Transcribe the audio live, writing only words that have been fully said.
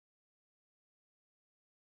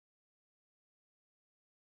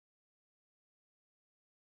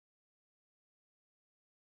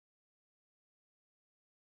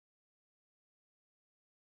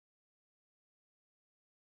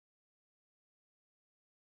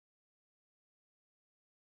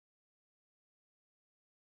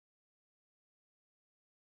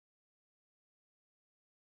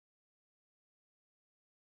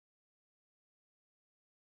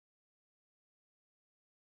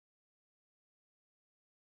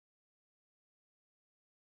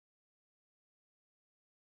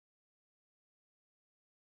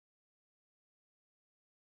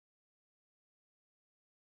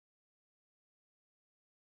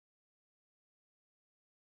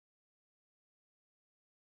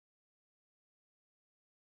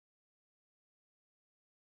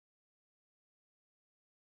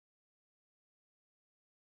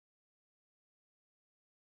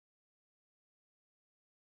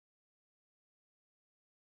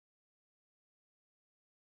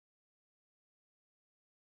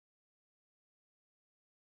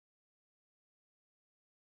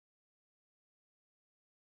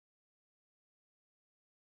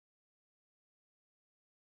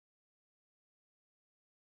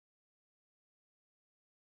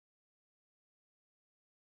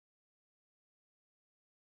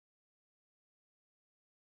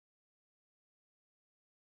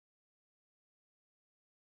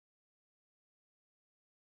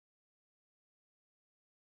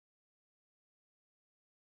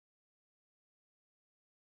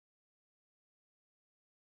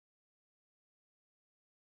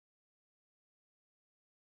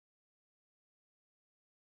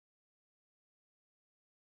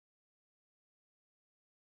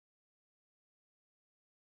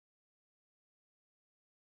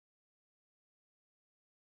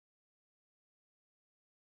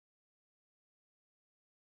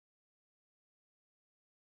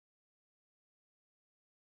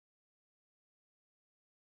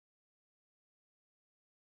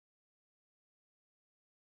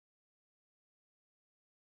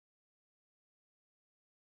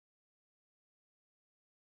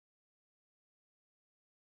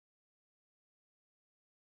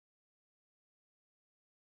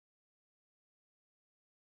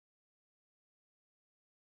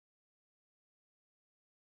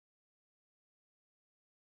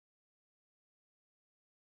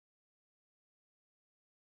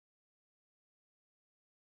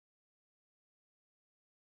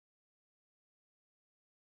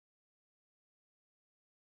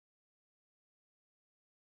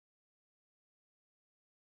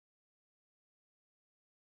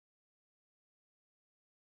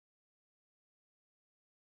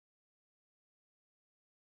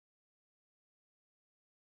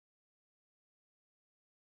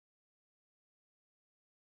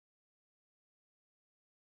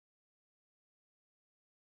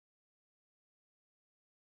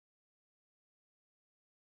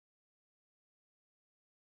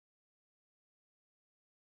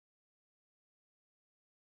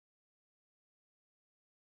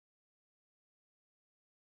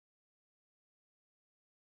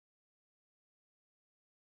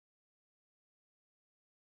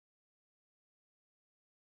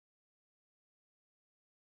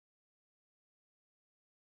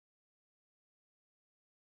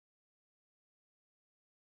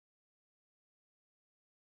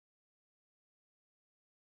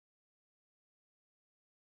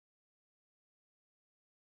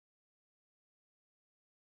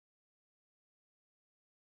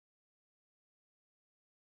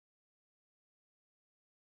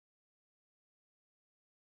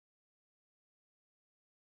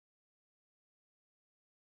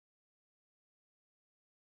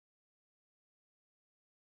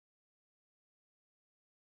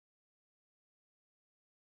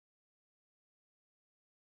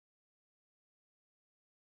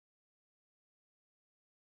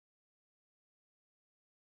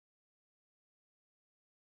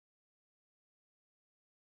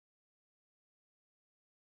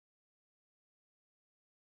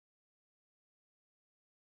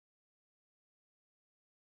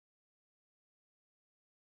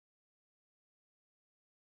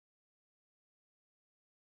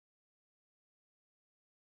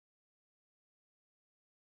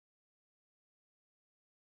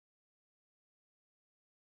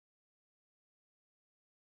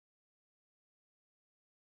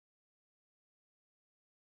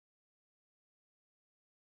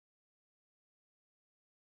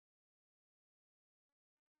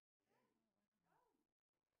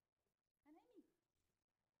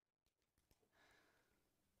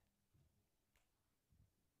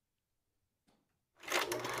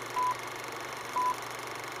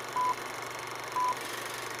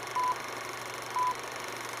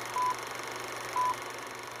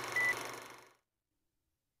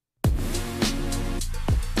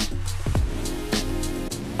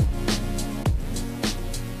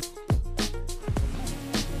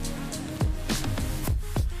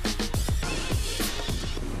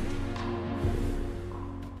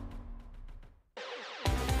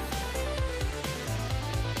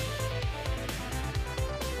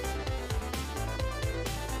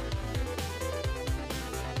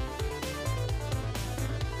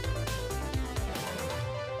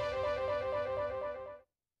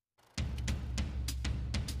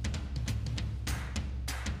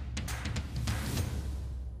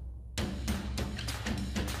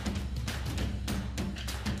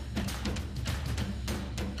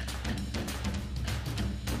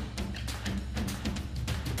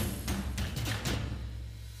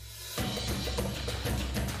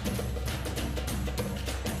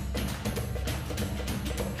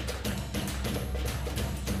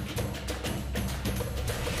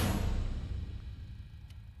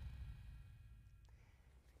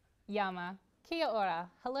Yama, kia ora,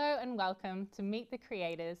 hello and welcome to Meet the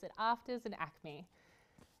Creators at AFTRS and ACMI.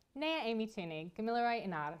 Nea Amy Tunig, Gamilaroi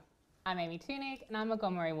Inar. I'm Amy Tunig and I'm a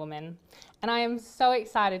Gomeroi woman. And I am so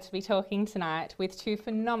excited to be talking tonight with two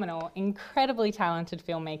phenomenal, incredibly talented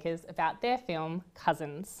filmmakers about their film,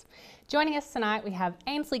 Cousins. Joining us tonight we have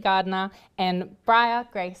Ainsley Gardiner and Briar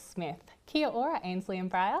Grace-Smith. Kia ora, Ainsley and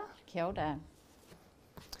Briar. Kia ora.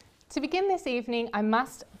 To begin this evening, I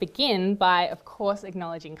must begin by, of course,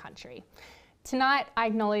 acknowledging country. Tonight, I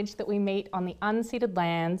acknowledge that we meet on the unceded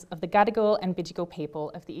lands of the Gadigal and Bidjigal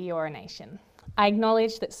people of the Eora Nation. I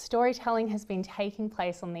acknowledge that storytelling has been taking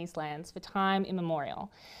place on these lands for time immemorial,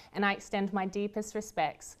 and I extend my deepest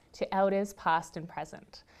respects to elders past and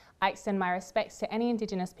present. I extend my respects to any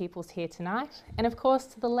Indigenous peoples here tonight, and of course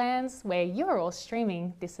to the lands where you're all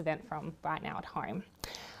streaming this event from right now at home.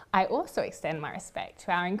 I also extend my respect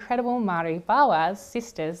to our incredible Māori Bawas,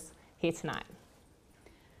 sisters, here tonight.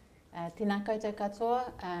 Tēnā koutou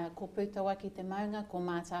katoa, ko pūtawa ki te maunga, ko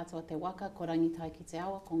mātātua te waka, ko rangitai ki te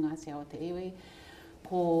awa, ko Ngāti awa te iwi,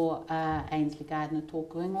 ko Ainsley Gardiner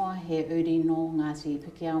tōku ingoa, he uri no Ngāti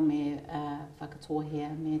Pikiao me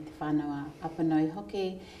whakatohia me te whānau apanoi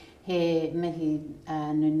hoki, he mihi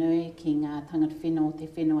nunui ki ngā tangata whenua te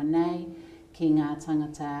whenua nei, ki ngā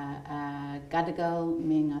tangata Gadigal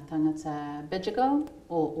me ngā tangata Bidjigal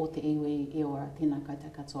o te iwi i ora. Tēnā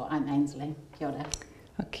koutou katoa. I'm Ainsley. Kia ora.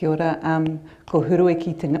 Kia ora. Ko hurui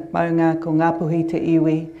ki te maunga, ko ngāpuhi te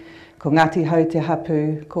iwi, ko Ngāti hau te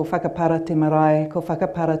hapu, ko whakapara te marae, ko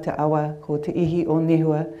whakapara te awa, ko te ihi o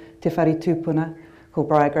nehua, te whare tūpuna, ko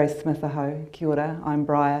Briar Grace-Smith ahau. Kia ora, I'm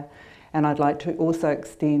Briar. And I'd like to also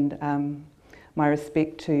extend my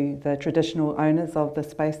respect to the traditional owners of the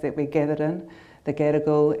space that we're gathered in, the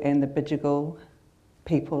Gadigal and the Bidjigal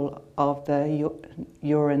people of the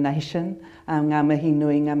Eora Nation. Ngā mihi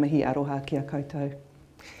nui, ngā mihi aroha kia koutou.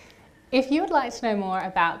 If you would like to know more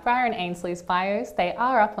about Briar and Ainsley's bios, they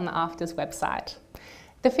are up on the AFTRS website.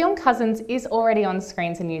 The film Cousins is already on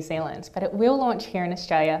screens in New Zealand, but it will launch here in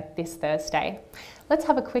Australia this Thursday. Let's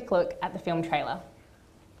have a quick look at the film trailer.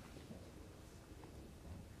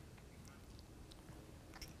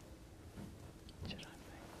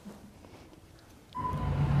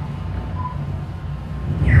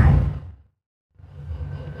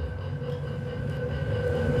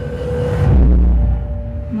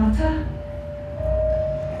 Mata,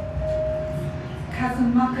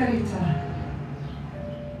 cousin Makarita.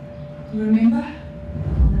 You remember?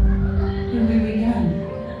 When we were young.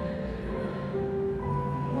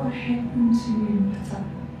 What happened to you, Mata?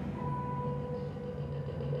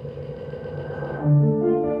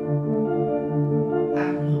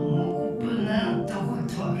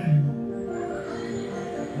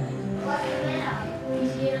 What's the matter?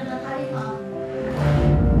 He's here in the paper.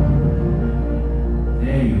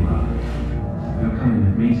 There you are. You're coming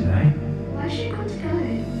with me today. Where's she got to go?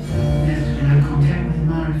 There's no contact with the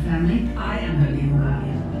Māori family. I am her legal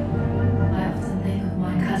guardian. I often think of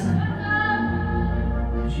my cousin.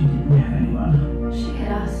 She didn't have anyone. She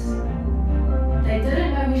had us. They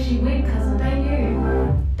didn't know where she went, cousin. They knew.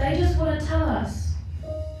 They just want to tell us.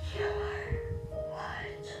 Yellow,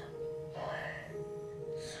 white,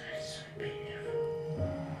 blue. So beautiful.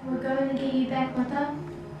 We're going to get you back, Mata.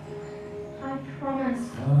 I promise.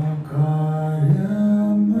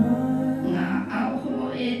 Ngā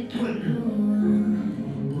aho e tolu.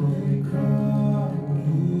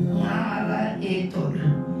 Ngā ala e tolu.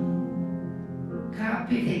 Ka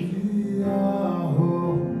pere.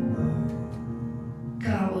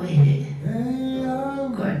 Ka oe.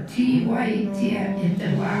 Ko Te Waiiti e te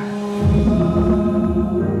wā.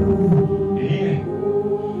 Hey,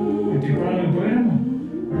 did you run a Brian?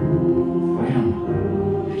 Brian,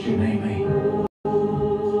 did you name me?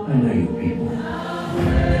 I know you people. I'd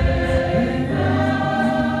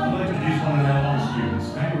like to introduce one of our law students,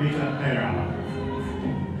 Margarita Pereira.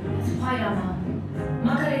 It's Pairama.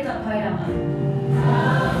 Makarita Pairama.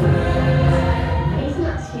 He's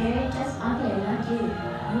not scary, just ugly like you.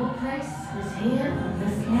 Your place is here on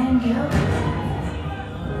this land, girl.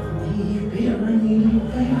 You better run you little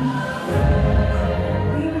baby.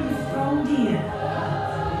 Where are you from, dear?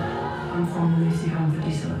 I'm from the Mercy Home for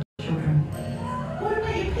Desolate Children. What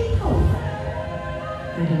about your people?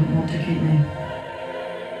 They didn't want to keep me.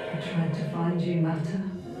 I tried to find you, Mata.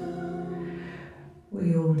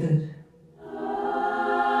 We all did.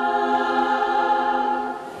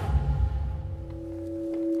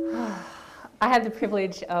 I had the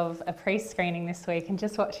privilege of a pre-screening this week and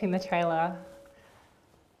just watching the trailer,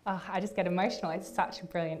 I just get emotional. It's such a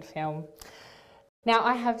brilliant film. Now,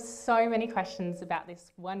 I have so many questions about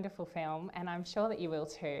this wonderful film, and I'm sure that you will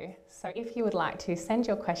too. So if you would like to send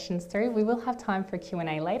your questions through, we will have time for a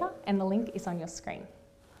Q&A later, and the link is on your screen.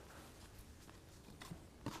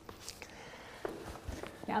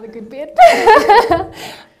 Now the good bit.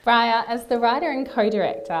 Briar, as the writer and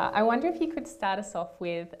co-director, I wonder if you could start us off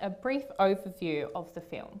with a brief overview of the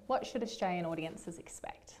film. What should Australian audiences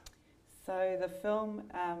expect? So the film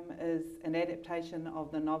is an adaptation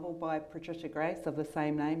of the novel by Patricia Grace of the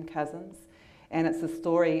same name, Cousins, and it's a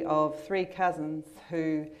story of three cousins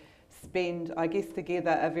who spend, I guess,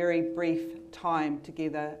 together a very brief time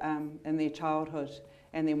together in their childhood,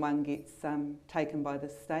 and then one gets taken by the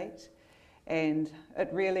state. And it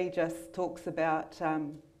really just talks about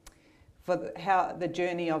how the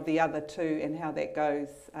journey of the other two and how that goes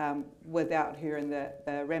without her, and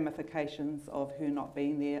the ramifications of her not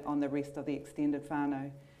being there on the rest of the extended whānau.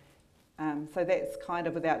 So that's kind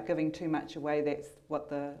of, without giving too much away, that's what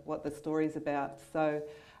the story's about. So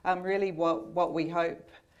really what we hope,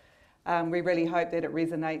 we really hope that it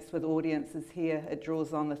resonates with audiences here. It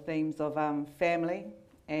draws on the themes of family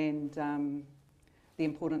and the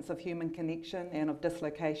importance of human connection and of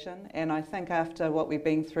dislocation. And I think after what we've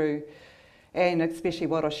been through, and especially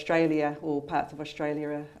what Australia, or parts of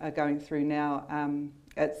Australia are going through now,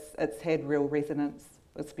 it's had real resonance,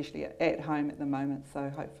 especially at home at the moment. So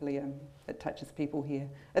hopefully it touches people here.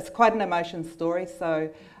 It's quite an emotion story, so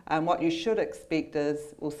what you should expect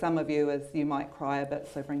is, well, some of you, is you might cry a bit,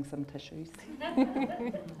 so bring some tissues.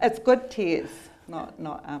 It's good tears, not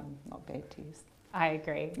bad tears. I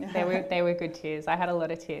agree. They were good tears. I had a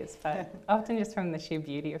lot of tears, but often just from the sheer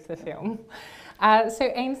beauty of the film.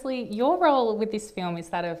 So Ainsley, your role with this film is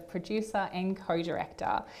that of producer and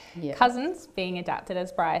co-director. Yeah. Cousins being adapted,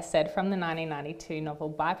 as Briar said, from the 1992 novel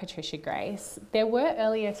by Patricia Grace. There were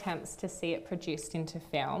early attempts to see it produced into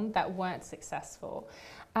film that weren't successful.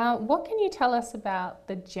 What can you tell us about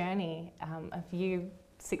the journey of you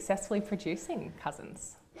successfully producing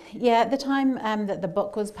Cousins? Yeah, at the time that the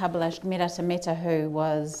book was published, Merata Meta, who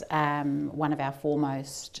was one of our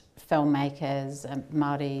foremost filmmakers, a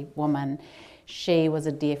Māori woman, she was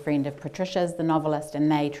a dear friend of Patricia's, the novelist, and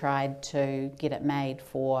they tried to get it made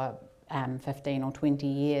for 15 or 20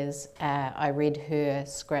 years. I read her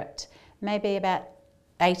script maybe about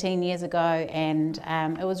 18 years ago, and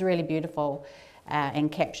it was really beautiful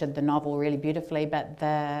and captured the novel really beautifully, but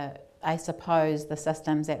I suppose the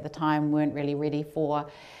systems at the time weren't really ready for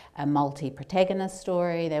a multi-protagonist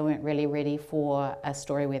story. They weren't really ready for a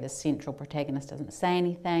story where the central protagonist doesn't say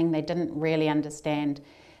anything. They didn't really understand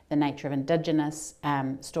the nature of Indigenous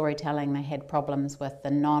storytelling. They had problems with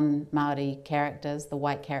the non-Māori characters, the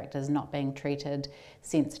white characters not being treated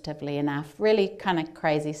sensitively enough. Really kind of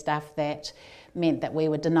crazy stuff that meant that we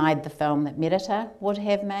were denied the film that Merata would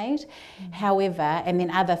have made. Mm-hmm. However, and then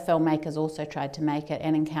other filmmakers also tried to make it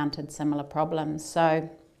and encountered similar problems. So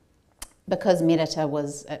because Merata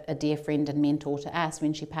was a dear friend and mentor to us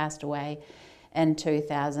when she passed away in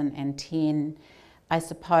 2010, I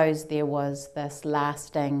suppose there was this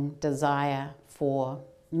lasting desire for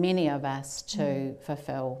many of us to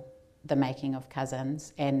fulfill the making of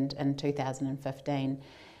Cousins. And in 2015,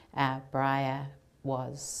 Briar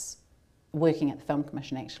was working at the Film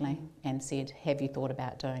Commission actually, and said, "Have you thought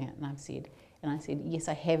about doing it?" And I said, "Yes,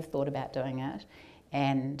 I have thought about doing it,"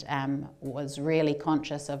 and was really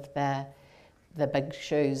conscious of the big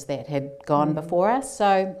shoes that had gone before us.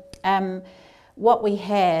 So what we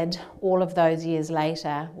had all of those years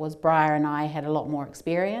later was Briar and I had a lot more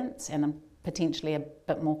experience and potentially a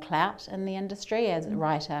bit more clout in the industry as a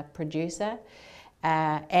writer-producer,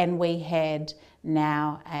 and we had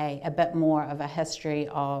now a bit more of a history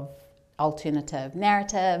of alternative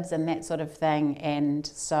narratives and that sort of thing. And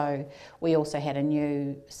so we also had a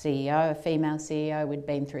new CEO, a female CEO. We'd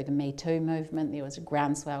been through the Me Too movement. There was a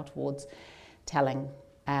groundswell towards telling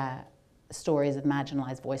stories of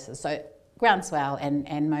marginalised voices. So groundswell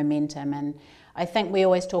and momentum. And I think we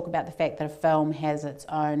always talk about the fact that a film has its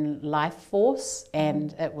own life force,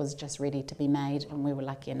 and it was just ready to be made, and we were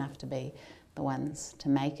lucky enough to be the ones to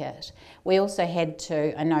make it. We also had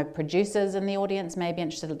to, I know producers in the audience may be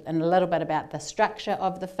interested in a little bit about the structure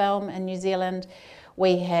of the film in New Zealand.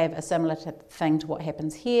 We have a similar thing to what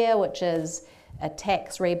happens here, which is a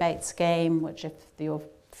tax rebate scheme, which if your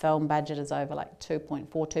film budget is over like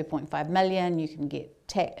 2.5 million, you can get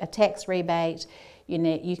a tax rebate.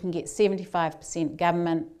 You can get 75%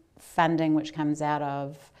 government funding, which comes out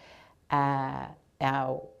of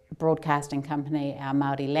our broadcasting company, our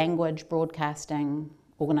Māori language broadcasting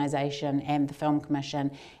organisation, and the Film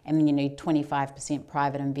Commission, and then you need 25%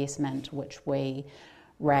 private investment, which we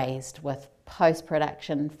raised with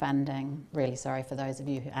post-production funding. Really sorry for those of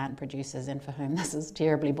you who aren't producers and for whom this is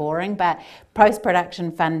terribly boring, but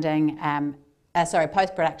post-production funding,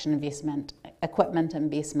 post-production investment, equipment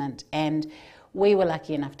investment, and we were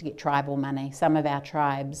lucky enough to get tribal money. Some of our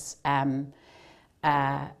tribes have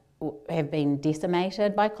been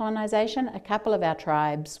decimated by colonisation. A couple of our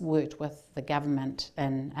tribes worked with the government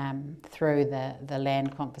through the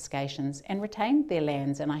land confiscations and retained their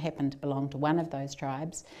lands, and I happen to belong to one of those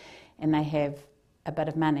tribes, and they have a bit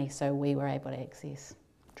of money, so we were able to access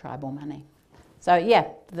tribal money. So yeah,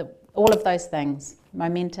 all of those things,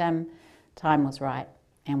 momentum, time was right,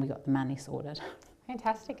 and we got the money sorted.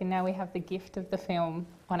 Fantastic, and now we have the gift of the film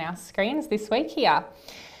on our screens this week here.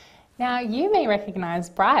 Now, you may recognise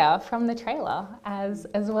Briar from the trailer, as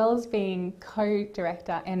well as being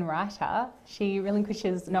co-director and writer. She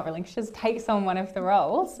takes on one of the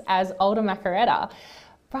roles as Older Makareta.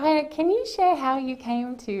 Briar, can you share how you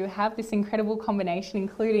came to have this incredible combination,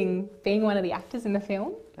 including being one of the actors in the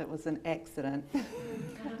film? It was an accident.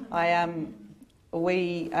 One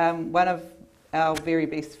of our very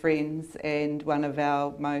best friends and one of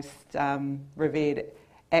our most revered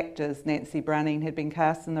actors, Nancy Brunning, had been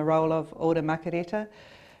cast in the role of Older Makareta.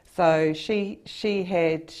 So she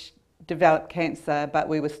had developed cancer, but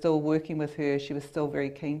we were still working with her. She was still very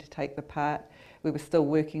keen to take the part. We were still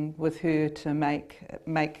working with her to make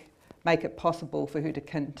it possible for her to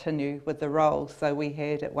continue with the role. So we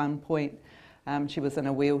had at one point, she was in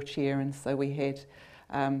a wheelchair, and so we had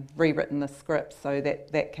rewritten the script so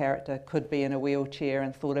that character could be in a wheelchair,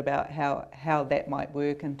 and thought about how that might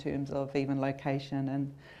work in terms of even location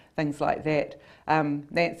and things like that.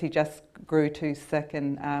 Nancy just grew too sick,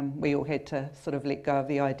 and we all had to sort of let go of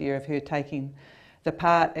the idea of her taking the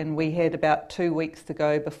part, and we had about 2 weeks to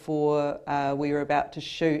go before we were about to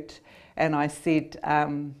shoot, and I said,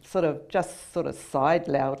 sort of sighed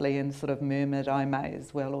loudly and sort of murmured, I may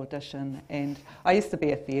as well audition. And I used to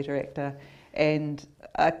be a theatre actor, and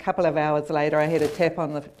a couple of hours later I had a tap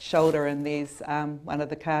on the shoulder, and there's one of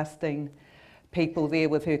the casting people there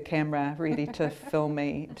with her camera ready to film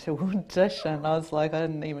me to audition. I was like, I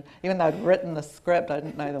didn't even though I'd written the script, I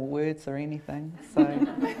didn't know the words or anything. So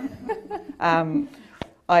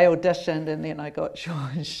I auditioned, and then I got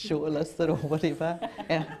shortlisted or whatever.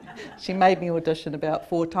 Yeah. She made me audition about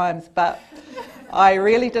 4 times, but I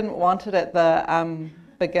really didn't want it at the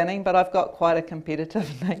beginning, but I've got quite a competitive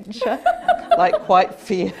nature, like quite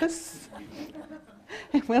fierce.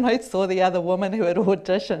 And when I saw the other woman who had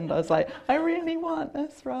auditioned, I was like, I really want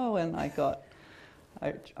this role, and I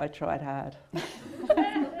tried hard.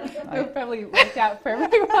 It probably worked out for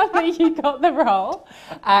everyone that you got the role.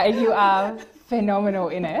 You are phenomenal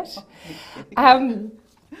in it.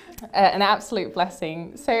 An absolute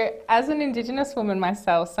blessing. So as an Indigenous woman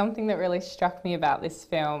myself, something that really struck me about this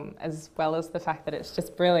film, as well as the fact that it's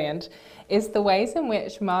just brilliant, is the ways in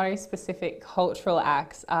which Māori-specific cultural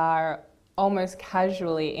acts are almost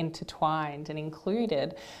casually intertwined and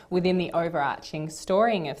included within the overarching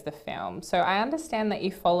storying of the film. So I understand that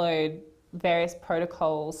you followed various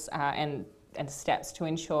protocols and steps to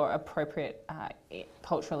ensure appropriate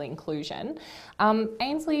cultural inclusion.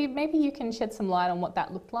 Ainsley, maybe you can shed some light on what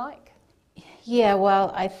that looked like? Yeah,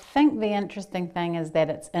 well, I think the interesting thing is that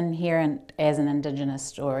it's inherent as an Indigenous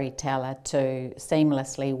storyteller to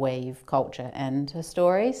seamlessly weave culture into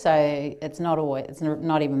story. So it's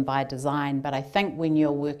not even by design, but I think when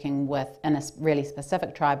you're working in a really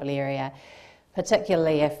specific tribal area,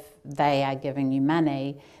 particularly if they are giving you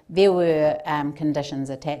money, there were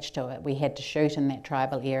conditions attached to it. We had to shoot in that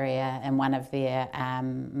tribal area in one of their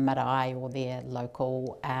marae, or their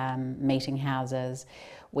local meeting houses.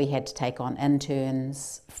 We had to take on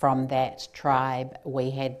interns from that tribe.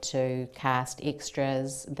 We had to cast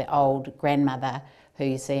extras. The old grandmother who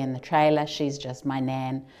you see in the trailer, she's just my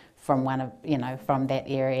nan from from that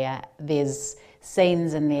area. There's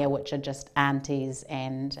scenes in there which are just aunties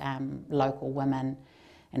and local women,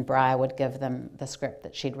 and Briar would give them the script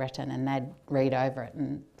that she'd written, and they'd read over it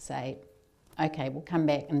and say, okay, we'll come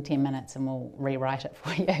back in 10 minutes and we'll rewrite it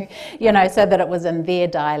for you, so that it was in their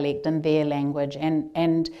dialect and their language.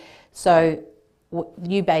 And so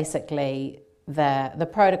you basically, the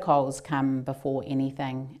protocols come before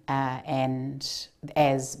anything, and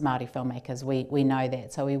as Māori filmmakers, we know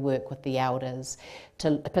that. So we work with the elders,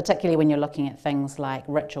 particularly when you're looking at things like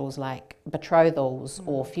rituals like betrothals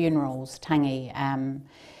or funerals, tangi,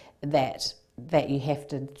 that you have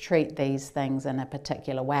to treat these things in a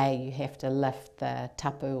particular way. You have to lift the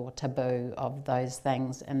tapu or taboo of those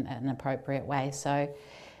things in an appropriate way. So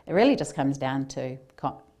it really just comes down to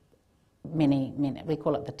many, we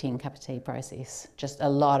call it the 10 cup of tea process, just a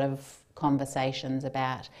lot of conversations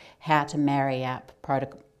about how to marry up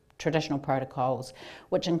traditional protocols,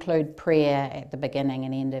 which include prayer at the beginning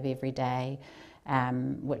and end of every day,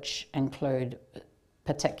 which include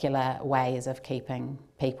particular ways of keeping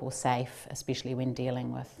people safe, especially when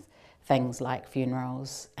dealing with things like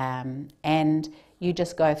funerals. And you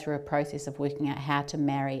just go through a process of working out how to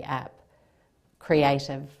marry up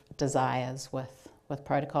creative desires with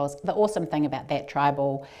protocols. The awesome thing about that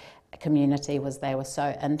tribal community was they were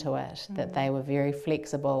so into it that they were very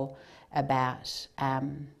flexible about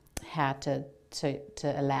how to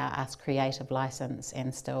allow us creative license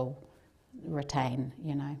and still retain,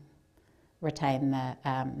 retain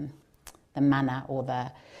the mana, or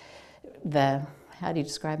the how do you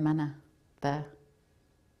describe mana? The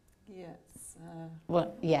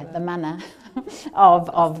the mana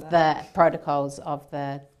of the protocols of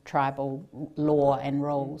the tribal law and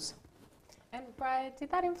rules. And Briar, did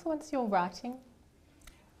that influence your writing?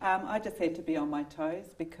 I just had to be on my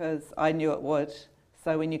toes because I knew it would.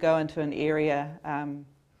 So when you go into an area,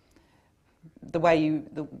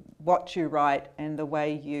 what you write and the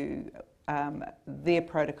way you, their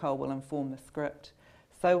protocol will inform the script.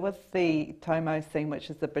 So with the Tomo scene, which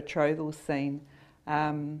is the betrothal scene,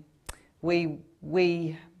 we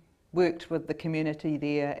worked with the community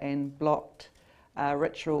there and blocked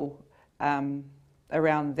ritual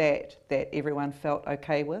around that everyone felt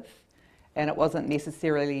okay with. And it wasn't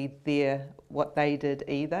necessarily what they did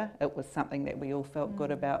either. It was something that we all felt good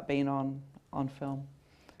about being on film.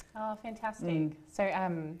 Oh, fantastic. So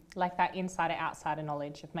like that insider-outsider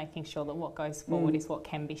knowledge of making sure that what goes forward is what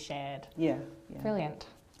can be shared. Yeah. Brilliant.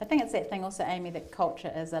 I think it's that thing also, Amy, that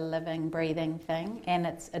culture is a living, breathing thing, and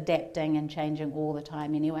it's adapting and changing all the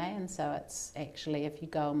time anyway. And so it's actually, if you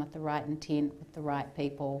go in with the right intent, with the right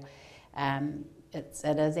people, it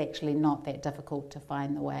is actually not that difficult to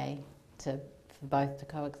find the way for both to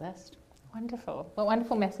coexist. Wonderful. Well,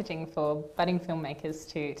 wonderful messaging for budding filmmakers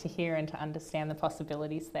to hear and to understand the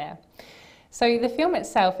possibilities there. So the film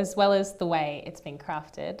itself, as well as the way it's been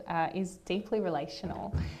crafted, is deeply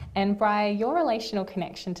relational. And Briar, your relational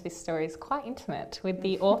connection to this story is quite intimate, with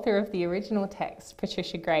the author of the original text,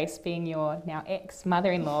 Patricia Grace, being your now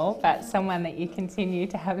ex-mother-in-law, but someone that you continue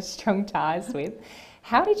to have strong ties with.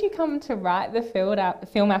 How did you come to write the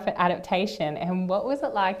film adaptation, and what was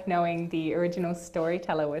it like knowing the original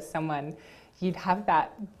storyteller was someone you'd have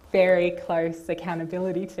that very close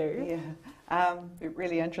accountability to? Yeah,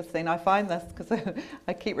 really interesting. I find this because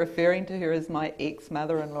I keep referring to her as my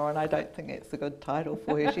ex-mother-in-law, and I don't think that's a good title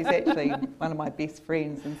for her. She's actually one of my best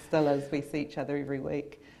friends and still is. We see each other every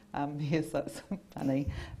week. Yes, that's funny.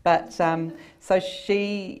 But so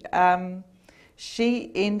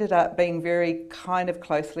she ended up being very kind of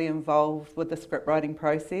closely involved with the script writing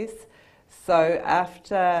process. So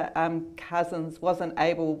after Cousins wasn't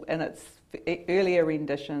able, in its earlier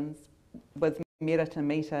renditions, with Merita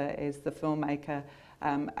Mita as the filmmaker,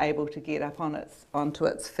 able to get up onto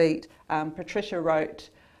its feet, Patricia wrote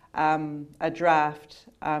a draft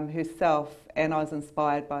herself, and I was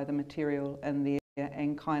inspired by the material in there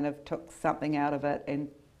and kind of took something out of it and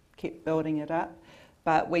kept building it up.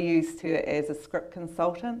 But we used her as a script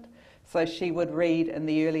consultant, so she would read in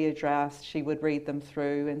the earlier drafts, she would read them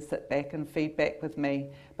through and sit back and feedback with me.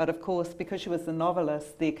 But of course, because she was the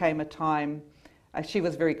novelist, there came a time, she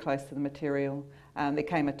was very close to the material, there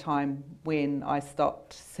came a time when I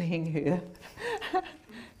stopped seeing her.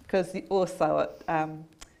 Because also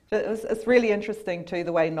it's really interesting too,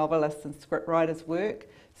 the way novelists and script writers work.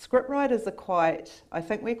 Script writers are I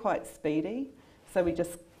think we're quite speedy, so we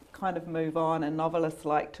just kind of move on, and novelists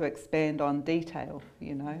like to expand on detail,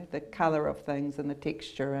 the colour of things and the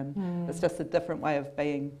texture, and it's just a different way of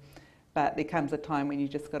being. But there comes a time when you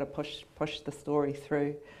just got to push the story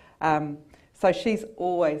through. So she's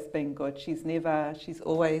always been good. She's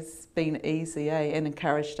always been easy, and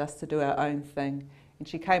encouraged us to do our own thing. And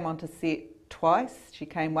she came onto set twice. She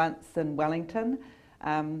came once in Wellington,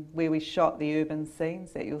 where we shot the urban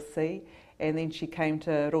scenes that you'll see. And then she came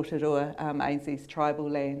to Rotorua, Ainsley's tribal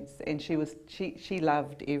lands, and she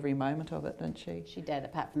loved every moment of it, didn't she? She did,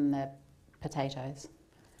 apart from the potatoes.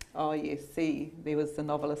 Oh yes, see, there was the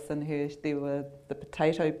novelist in her. There were the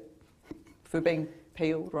potato for being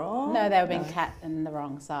peeled wrong. No, they were being cut in the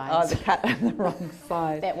wrong side. Oh, the cut in the wrong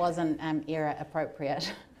side. That wasn't era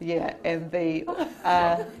appropriate. Yeah, and the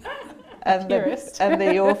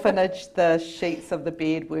the orphanage, the sheets of the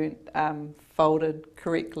bed weren't folded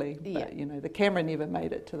correctly, but the camera never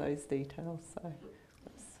made it to those details.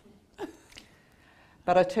 So,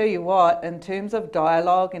 but I tell you what, in terms of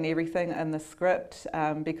dialogue and everything in the script,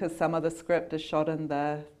 because some of the script is shot in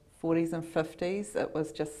the 40s and 50s, it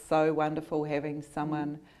was just so wonderful having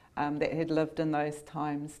someone that had lived in those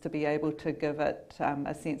times, to be able to give it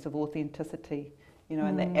a sense of authenticity, you know,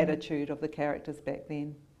 and the attitude of the characters back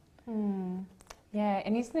then. Yeah,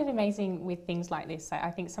 and isn't it amazing with things like this?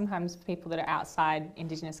 I think sometimes people that are outside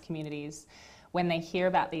Indigenous communities, when they hear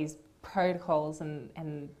about these protocols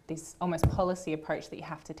and this almost policy approach that you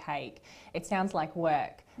have to take, it sounds like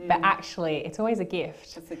work, but actually it's always a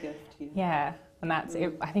gift. It's a gift, yeah. Yeah, and that's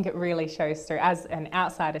it. I think it really shows through. As an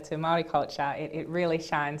outsider to Māori culture, it really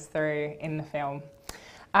shines through in the film.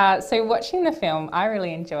 So watching the film, I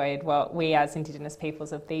really enjoyed what we as Indigenous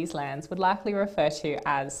peoples of these lands would likely refer to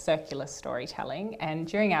as circular storytelling, and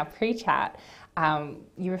during our pre-chat,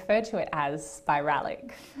 you referred to it as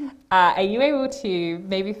spiralic. Are you able to,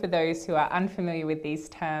 maybe for those who are unfamiliar with these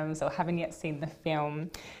terms or haven't yet seen the film,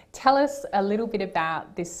 tell us a little bit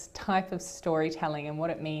about this type of storytelling and what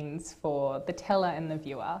it means for the teller and the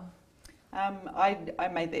viewer? I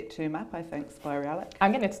made that term up, I think, spiralic.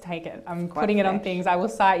 I'm going to take it. I'm putting it on things. I will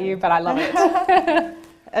cite you, but I love it.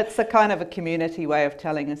 It's a kind of a community way of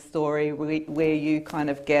telling a story where you kind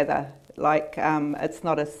of gather. Like, it's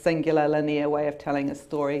not a singular linear way of telling a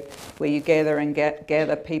story where you gather and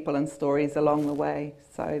gather people and stories along the way.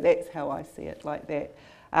 So that's how I see it, like that.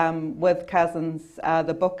 With Cousins,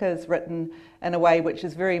 the book is written in a way which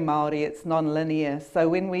is very Māori, it's non-linear. So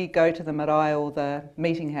when we go to the marae or the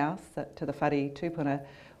meeting house, to the whare tūpuna,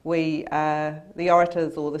 the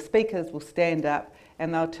orators or the speakers will stand up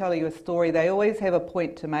and they'll tell you a story. They always have a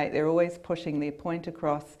point to make, they're always pushing their point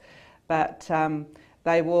across, but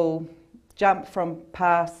they will jump from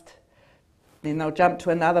past, then they'll jump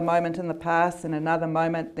to another moment in the past and another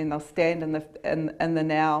moment, then they'll stand in the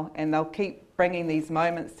now, and they'll keep bringing these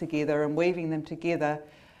moments together and weaving them together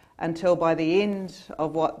until by the end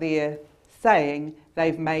of what they're saying,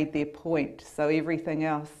 they've made their point. So everything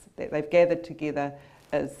else that they've gathered together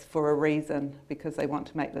is for a reason, because they want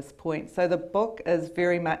to make this point. So the book is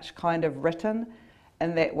very much kind of written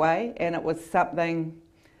in that way, and it was something,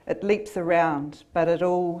 it leaps around, but it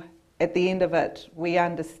all, at the end of it, we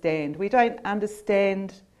understand. We don't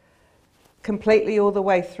understand completely all the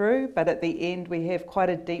way through, but at the end we have quite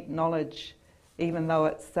a deep knowledge, even though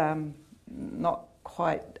it's not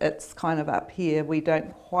quite, it's kind of up here, we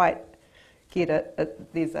don't quite get it.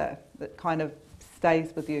 It kind of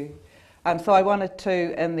stays with you. So I wanted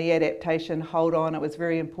to, in the adaptation, hold on. It was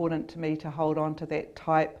very important to me to hold on to that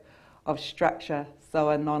type of structure, so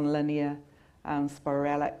a non-linear,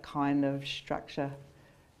 spiralic kind of structure.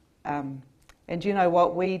 And you know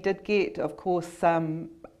what, we did get, of course, some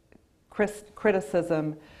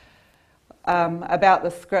criticism about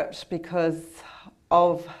the script because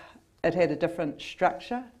of it had a different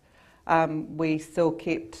structure. We still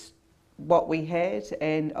kept what we had,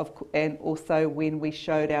 and also when we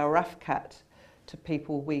showed our rough cut to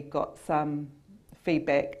people, we got some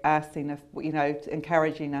feedback asking if, you know,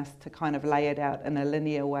 encouraging us to kind of lay it out in a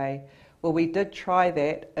linear way. Well, we did try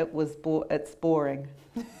that. It's boring.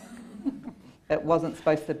 It wasn't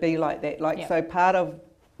supposed to be like that. So part of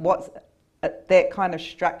what's that kind of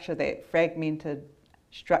structure, that fragmented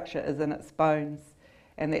structure, is in its bones,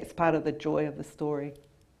 and that's part of the joy of the story.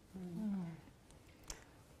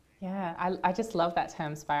 Yeah, I just love that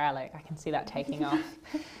term spiralic. I can see that taking off.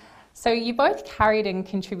 So you both carried and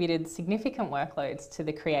contributed significant workloads to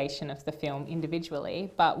the creation of the film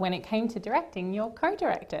individually, but when it came to directing, you're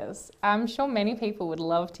co-directors. I'm sure many people would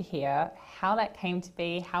love to hear how that came to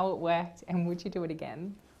be, how it worked, and would you do it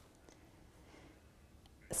again?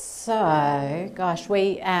 So, gosh,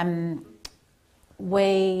 we didn't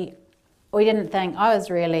think,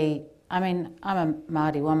 I'm a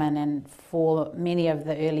Māori woman, and for many of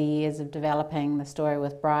the early years of developing the story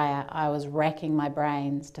with Briar, I was racking my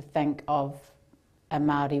brains to think of a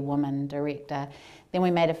Māori woman director. Then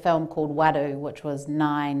we made a film called Waru, which was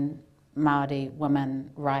 9 Māori women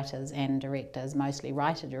writers and directors, mostly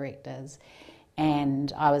writer-directors.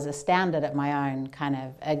 And I was astounded at my own kind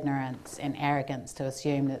of ignorance and arrogance to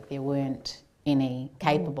assume that there weren't any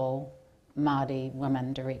capable Māori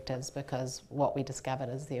women directors, because what we discovered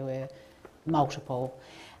is there were multiple.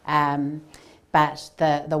 But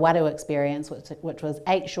the Waru experience, which was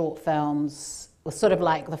 8 short films, was sort of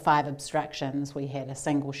like the 5 obstructions. We had a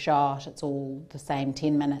single shot, it's all the same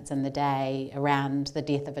 10 minutes in the day around the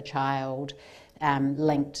death of a child,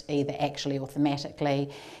 linked either actually or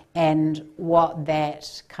thematically. And what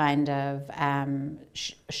that kind of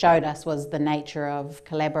showed us was the nature of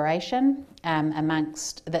collaboration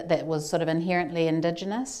amongst, that was sort of inherently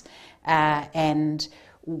Indigenous. And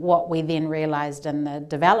what we then realised in the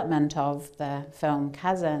development of the film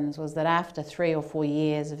Cousins was that after 3 or 4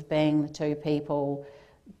 years of being the 2 people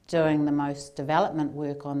doing the most development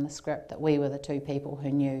work on the script, that we were the two people who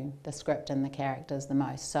knew the script and the characters the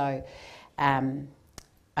most. So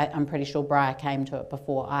I'm pretty sure Briar came to it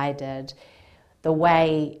before I did. The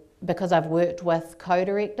way, because I've worked with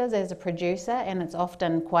co-directors as a producer, and it's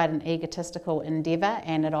often quite an egotistical endeavour,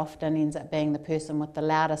 and it often ends up being the person with the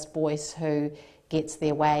loudest voice who gets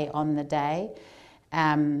their way on the day.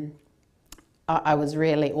 I was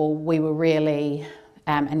really, or we were really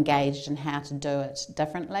engaged in how to do it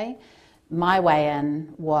differently. My way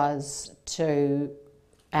in was to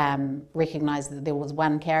recognise that there was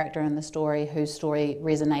one character in the story whose story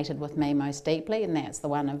resonated with me most deeply, and that's the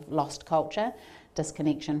one of lost culture,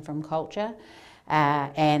 disconnection from culture.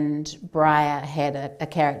 And Briar had a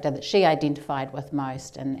character that she identified with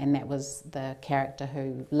most, and that was the character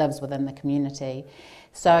who lives within the community.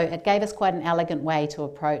 So it gave us quite an elegant way to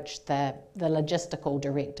approach the logistical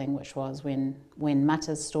directing, which was when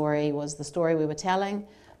Mata's story was the story we were telling,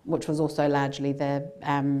 which was also largely the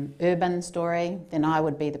urban story, then I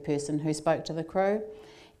would be the person who spoke to the crew,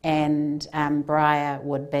 and Briar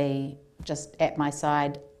would be just at my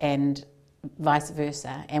side, and vice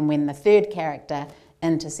versa. And when the third character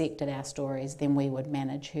intersected our stories, then we would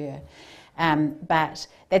manage her. But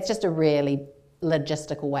that's just a really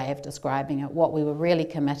logistical way of describing it. What we were really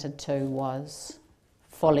committed to was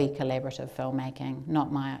fully collaborative filmmaking,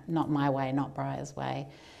 not my way, not Briar's way.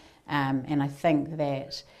 And I think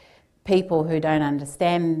that people who don't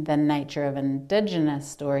understand the nature of Indigenous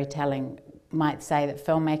storytelling might say that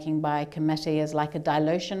filmmaking by committee is like a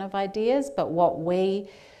dilution of ideas, but what we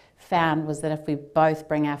found was that if we both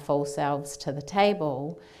bring our full selves to the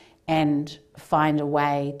table and find a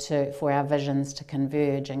way for our visions to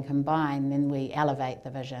converge and combine, then we elevate the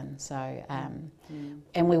vision. So,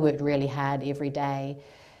 and we worked really hard every day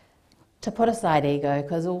to put aside ego,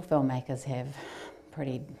 because all filmmakers have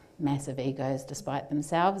pretty massive egos despite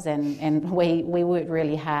themselves, and we worked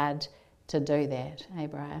really hard to do that, eh,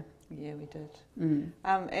 Briar? Yeah, we did.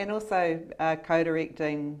 And also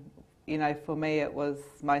co-directing, you know, for me it was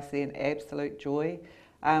mostly an absolute joy.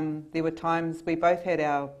 There were times we both had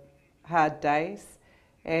our hard days,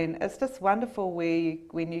 and it's just wonderful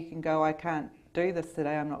when you can go, I can't do this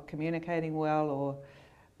today, I'm not communicating well, or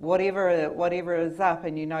whatever is up,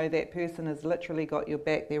 and you know that person has literally got your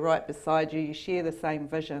back, they're right beside you, you share the same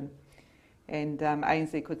vision. And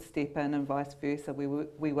Ainsley could step in and vice versa. We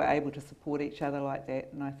were able to support each other like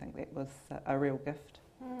that, and I think that was a real gift.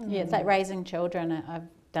 Yeah, it's like raising children. I've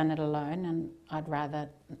done it alone, and I'd rather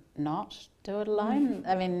not do it alone.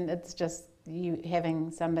 I mean, it's just you having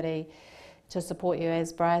somebody to support you,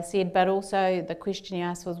 as Briar said, but also the question you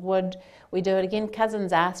asked was, would we do it again?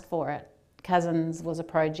 Cousins asked for it. Cousins was a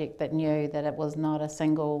project that knew that it was not a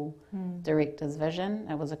single director's vision,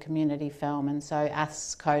 it was a community film, and so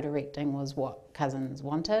us co-directing was what Cousins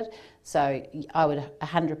wanted. So I would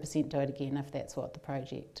 100% do it again if that's what the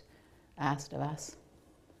project asked of us.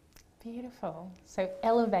 Beautiful. So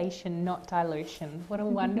elevation, not dilution. What a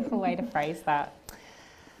wonderful way to phrase that.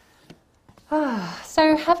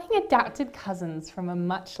 So having adapted Cousins from a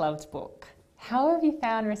much-loved book, how have you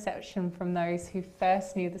found reception from those who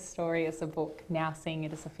first knew the story as a book, now seeing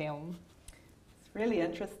it as a film? It's really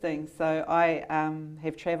interesting. So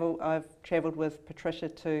I've travelled with Patricia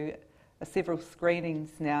to several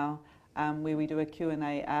screenings now, where we do a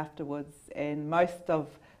Q&A afterwards, and most of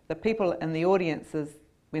the people in the audiences,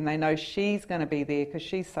 when they know she's going to be there, because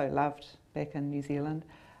she's so loved back in New Zealand,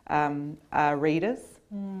 are readers.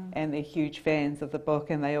 And they're huge fans of the book,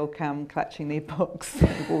 and they all come clutching their books,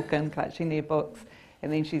 they walk in clutching their books,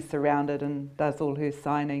 and then she's surrounded and does all her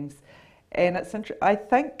signings. And it's I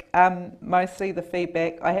think mostly the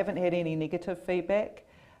feedback, I haven't had any negative feedback.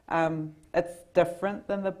 It's different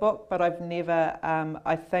than the book, but I've never,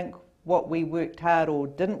 I think what we worked hard or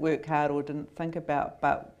didn't work hard or didn't think about,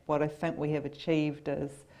 but what I think we have achieved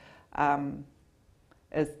is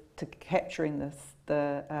to capturing the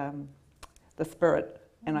spirit.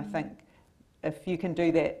 And I think if you can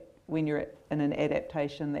do that when you're in an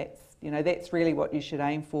adaptation, that's really what you should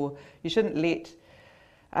aim for. You shouldn't let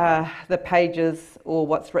the pages or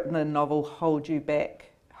what's written in a novel hold it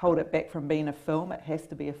back from being a film. It has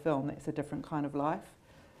to be a film. That's a different kind of life.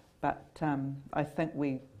 But I think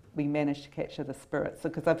we managed to capture the spirit. So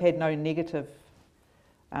because I've had no negative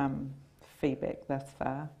feedback thus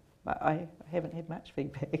far, but I haven't had much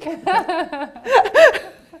feedback.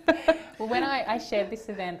 Well, when I shared this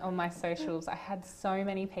event on my socials, I had so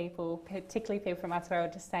many people, particularly people from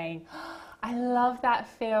Aotearoa, just saying, oh, I love that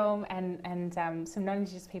film, and some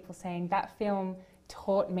non-Indigenous people saying that film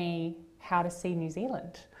taught me how to see New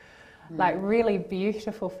Zealand. Like really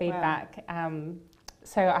beautiful feedback. Wow.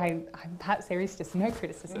 perhaps there is just no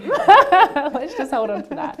criticism. Let's just hold on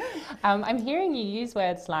to that. I'm hearing you use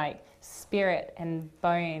words like spirit and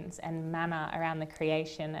bones and manner around the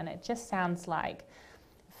creation, and it just sounds like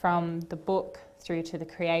from the book through to the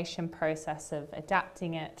creation process of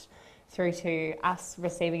adapting it, through to us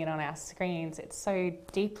receiving it on our screens, it's so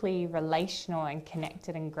deeply relational and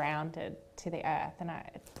connected and grounded to the earth. And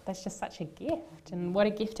that's just such a gift. And what a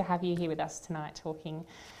gift to have you here with us tonight talking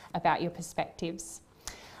about your perspectives.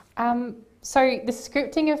 So the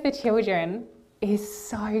scripting of the children is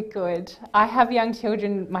so good. I have young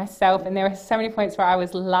children myself, and there are so many points where I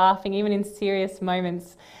was laughing, even in serious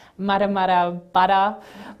moments. Mara butter,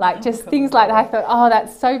 like just things like that. I thought, oh,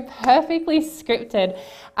 that's so perfectly scripted.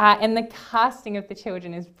 And the casting of the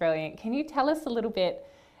children is brilliant. Can you tell us a little bit,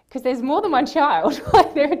 because there's more than one child,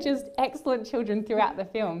 like there are just excellent children throughout the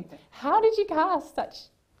film. How did you cast such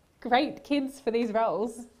great kids for these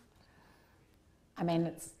roles? I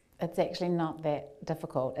mean, it's actually not that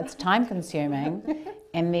difficult. It's time consuming,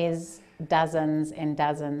 and there's dozens and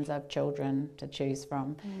dozens of children to choose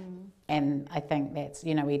from. And I think that's,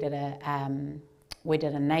 you know, we did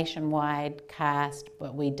a nationwide cast,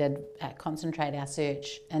 but we did concentrate our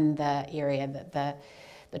search in the area that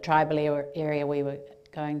the tribal area we were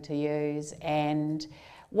going to use. And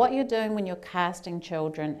what you're doing when you're casting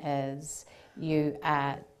children is you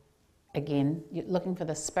are, again, you're looking for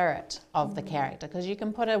the spirit of the character, because you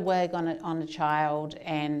can put a wig on a child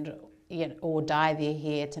and or dye their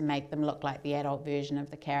hair to make them look like the adult version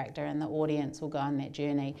of the character, and the audience will go on that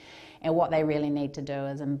journey. And what they really need to do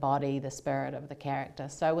is embody the spirit of the character.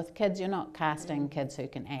 So with kids, you're not casting kids who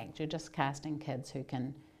can act, you're just casting kids who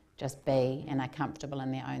can just be and are comfortable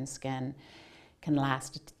in their own skin, can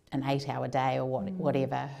last an 8-hour day or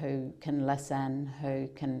whatever, who can listen, who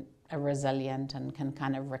are resilient and can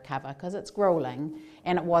kind of recover, because it's grueling,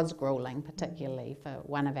 and it was grueling, particularly for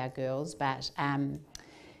one of our girls. But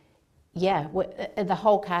yeah, the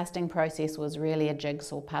whole casting process was really a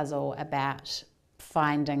jigsaw puzzle about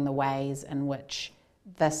finding the ways in which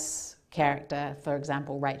this character, for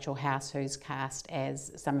example, Rachel House, who's cast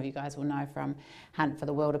as, some of you guys will know from Hunt for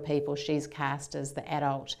the Wilder People, she's cast as the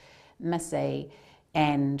adult Missy,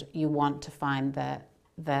 and you want to find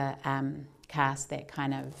the cast that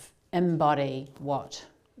kind of embody what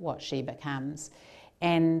she becomes.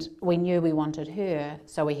 And we knew we wanted her,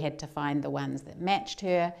 so we had to find the ones that matched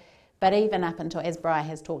her. But even up until, as Briar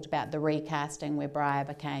has talked about, the recasting where Briar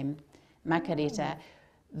became Makarita,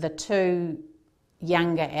 the two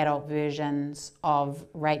younger adult versions of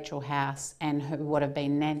Rachel House and who would have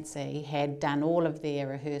been Nancy had done all of their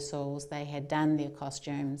rehearsals, they had done their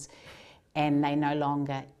costumes, and they no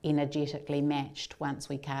longer energetically matched once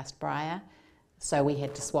we cast Briar. So we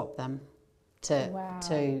had to swap them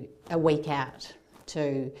to a week out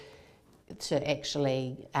to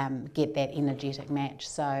actually get that energetic match.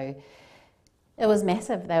 So it was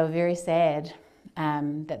massive. They were very sad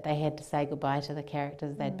that they had to say goodbye to the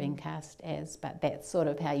characters they'd been cast as, but that's sort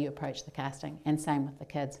of how you approach the casting, and same with the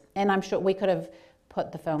kids. And I'm sure we could have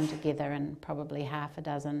put the film together in probably half a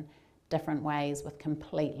dozen different ways with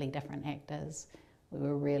completely different actors. We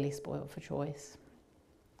were really spoiled for choice.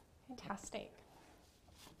 Fantastic.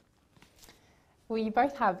 Well, you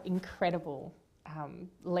both have incredible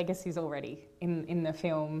legacies already in the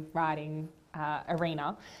film writing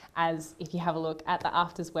arena, as if you have a look at the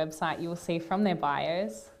AFTRS website, you will see from their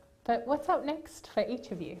bios. But what's up next for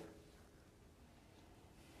each of you?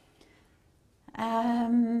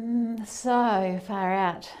 So far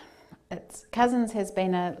out. Cousins has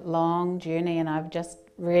been a long journey, and I'm just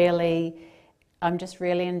really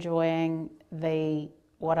enjoying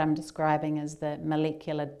what I'm describing as the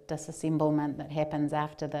molecular disassemblement that happens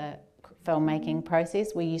after the filmmaking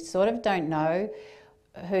process, where you sort of don't know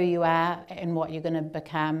who you are and what you're going to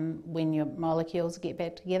become when your molecules get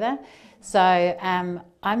back together. So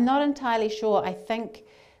I'm not entirely sure. I think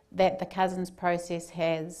that the Cousins process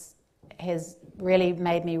has really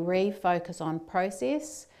made me refocus on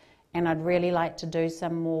process, and I'd really like to do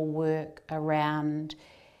some more work around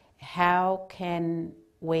how can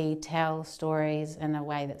we tell stories in a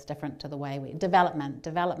way that's different to the way we...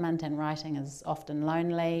 Development and writing is often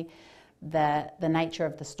lonely. The nature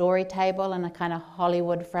of the story table in a kind of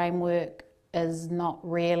Hollywood framework is not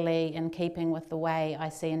really in keeping with the way I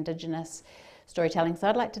see Indigenous storytelling. So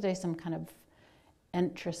I'd like to do some kind of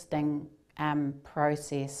interesting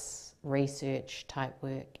process research type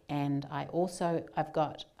work. And I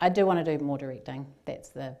do want to do more directing. That's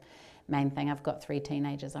the main thing. I've got 3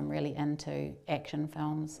 teenagers. I'm really into action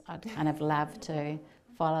films. I'd kind of love to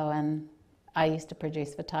follow in. I used to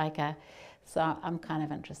produce for Taika, so I'm kind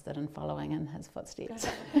of interested in following in his footsteps.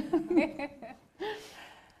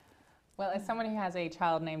 Well, as someone who has a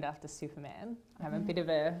child named after Superman, I'm a bit of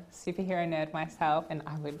a superhero nerd myself, and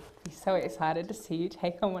I would be so excited to see you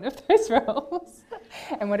take on one of those roles.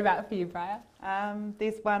 And what about for you, Briar?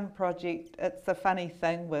 There's one project. It's a funny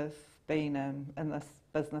thing with being in this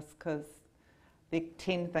business, because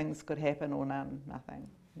 10 things could happen or nothing.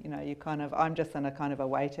 You know, I'm just in a kind of a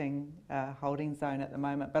waiting, holding zone at the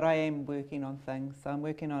moment, but I am working on things. So I'm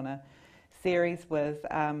working on a series with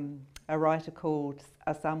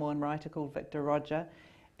a Samoan writer called Victor Roger,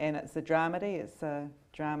 and it's a dramedy. It's a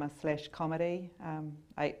drama/comedy,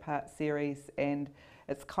 8-part series, and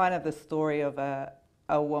it's kind of the story of a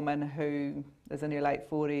woman who is in her late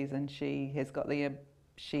 40s, and she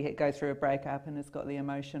goes through a breakup and has got the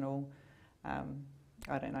emotional, I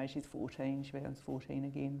don't know, she's 14, she becomes 14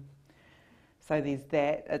 again. So there's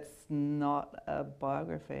that. It's not a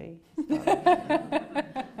biography. Just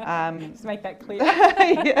make that clear.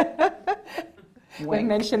 Yeah. We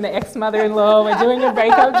mentioned the ex-mother-in-law, we're doing a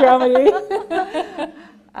breakup dramedy.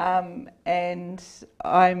 And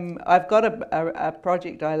I've got a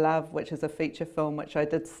project I love, which is a feature film, which I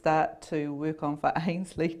did start to work on for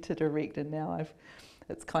Ainsley to direct, and now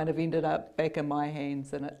it's kind of ended up back in my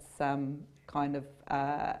hands, and it's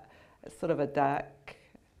it's sort of a dark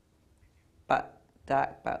but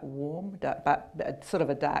warm, but sort of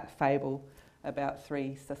a dark fable about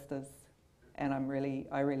 3 sisters, and I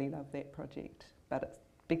really love that project. But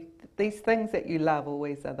these things that you love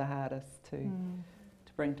always are the hardest to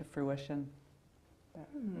bring to fruition.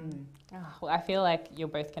 Oh, well, I feel like you're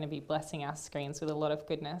both going to be blessing our screens with a lot of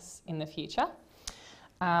goodness in the future.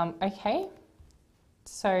 Okay,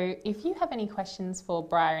 so if you have any questions for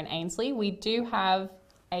Briar and Ainsley, we do have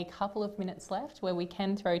a couple of minutes left where we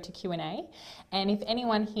can throw to Q&A, and if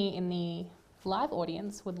anyone here in the live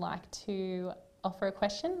audience would like to offer a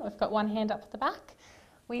question, we've got one hand up at the back.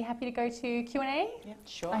 Are we happy to go to Q&A? Yeah,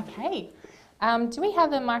 sure. Okay. Do we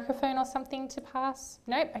have a microphone or something to pass?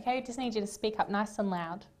 Nope. Okay, just need you to speak up nice and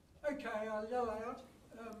loud. Okay, I'll yell out.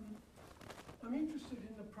 I'm interested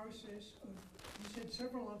in the process of, you said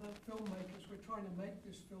several other filmmakers were trying to make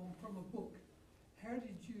this film from a book. How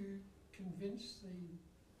did you convince the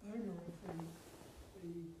owner of the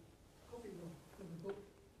copyright for the book,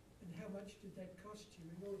 and how much did that cost you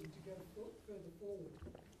in order to go further forward?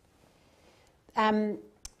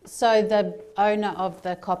 So the owner of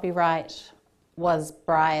the copyright was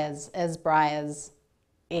Briar's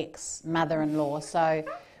ex-mother-in-law, so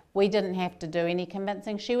we didn't have to do any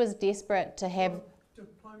convincing. She was desperate to have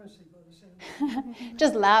diplomacy by the sound.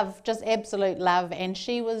 just love, just absolute love, and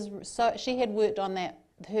she had worked on that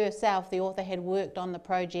herself. The author had worked on the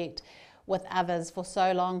project with others for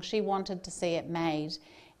so long. She wanted to see it made,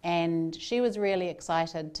 and she was really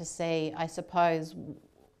excited to see, I suppose,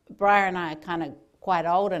 Briar and I are kind of quite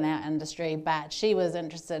old in our industry, but she was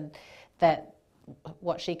interested that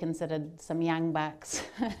what she considered some young bucks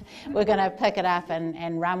were going to pick it up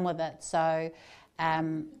and run with it. So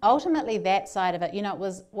ultimately that side of it, you know,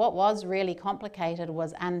 what was really complicated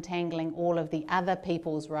was untangling all of the other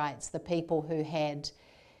people's rights, the people who had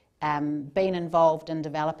been involved in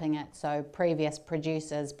developing it. So previous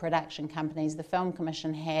producers, production companies, the Film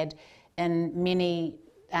Commission had in many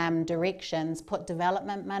directions put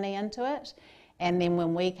development money into it, and then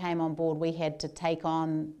when we came on board we had to take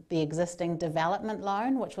on the existing development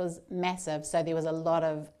loan, which was massive, so there was a lot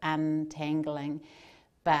of untangling.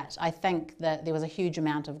 But I think that there was a huge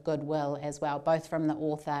amount of goodwill as well, both from the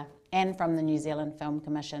author and from the New Zealand Film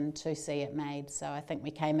Commission to see it made. So I think we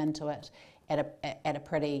came into it at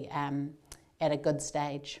a good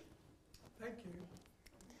stage. Thank you.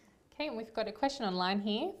 Okay, and we've got a question online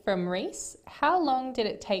here from Reese. How long did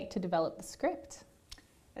it take to develop the script?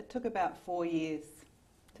 It took about 4 years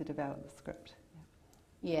to develop the script.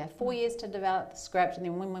 Yeah, 4 years to develop the script, and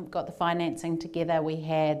then when we got the financing together, we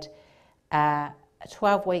had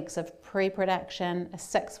 12 weeks of pre-production, a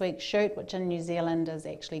 6-week shoot, which in New Zealand is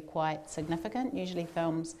actually quite significant. Usually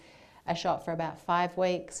films are shot for about 5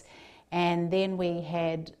 weeks, and then we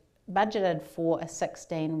had budgeted for a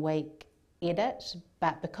 16-week edit,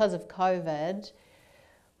 but because of COVID,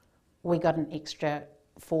 we got an extra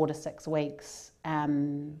 4 to 6 weeks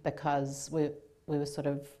because we were sort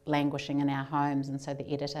of languishing in our homes, and so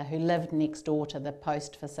the editor who lived next door to the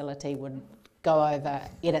post facility would go over,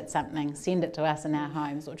 edit something, send it to us in our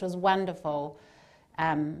homes, which was wonderful.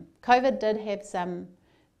 COVID did have some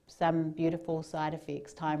beautiful side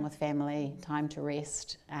effects, time with family, time to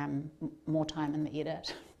rest, more time in the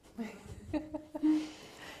edit.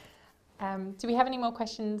 Do we have any more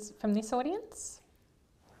questions from this audience?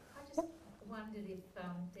 I just wondered if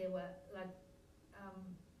there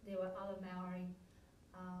were other Maori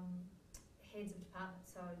heads of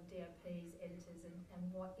departments, so DOPs, editors,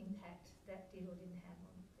 and what impact that did or didn't have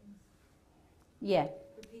on things? Yeah.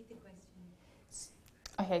 Repeat the question.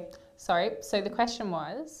 Okay, sorry. So the question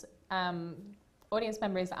was, audience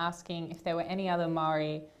member is asking if there were any other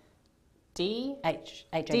Māori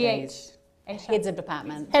HODs. heads of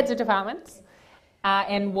department. Heads of departments,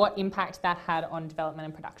 and what impact that had on development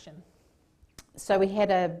and production. So we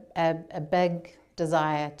had a big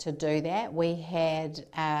desire to do that. We had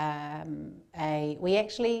we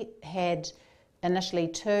actually had initially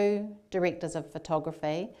 2 directors of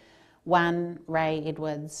photography. One, Ray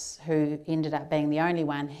Edwards, who ended up being the only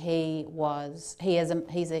one. He's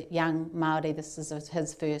a young Māori. This is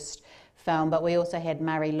his first film. But we also had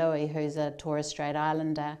Murray Louis, who's a Torres Strait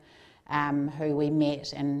Islander, who we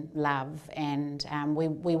met and love. And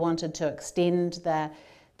we wanted to extend the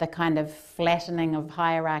kind of flattening of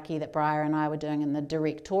hierarchy that Briar and I were doing in the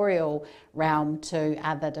directorial realm to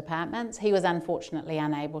other departments. He was unfortunately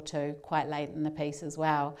unable to quite late in the piece as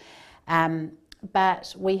well.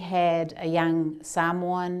 But we had a young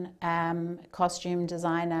Samoan costume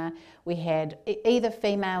designer. We had either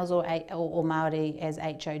females or Māori as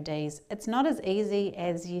HODs. It's not as easy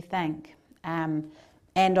as you think. And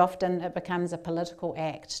often it becomes a political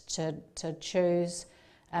act to choose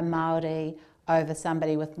a Māori over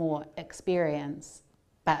somebody with more experience.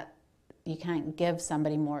 But you can't give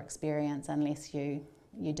somebody more experience unless you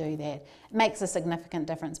do that. It makes a significant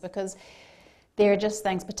difference because there are just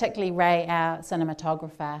things, particularly Ray, our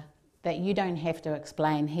cinematographer, that you don't have to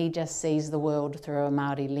explain. He just sees the world through a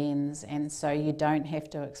Māori lens, and so you don't have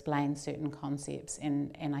to explain certain concepts.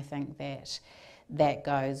 And I think that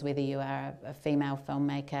goes whether you are a female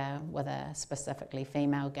filmmaker with a specifically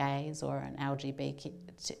female gaze or an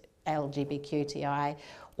LGBTQI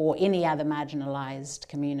or any other marginalised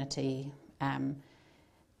community.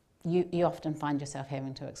 You often find yourself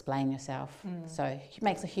having to explain yourself. So it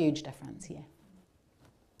makes a huge difference, yeah.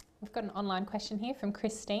 We've got an online question here from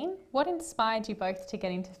Christine. What inspired you both to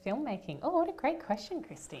get into filmmaking? Oh, what a great question,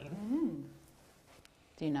 Christine.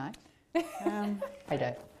 Do you know? I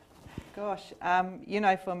don't. Gosh, you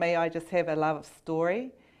know, for me, I just have a love of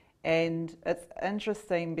story. And it's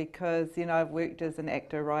interesting because, you know, I've worked as an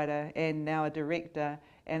actor, writer, and now a director,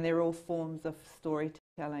 and they're all forms of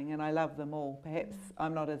storytelling, and I love them all. Perhaps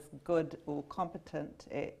I'm not as good or competent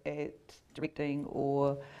at directing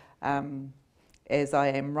or as I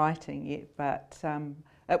am writing yet, but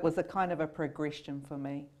it was a kind of a progression for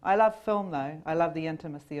me. I love film though. I love the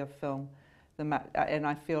intimacy of film, and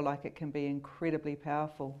I feel like it can be incredibly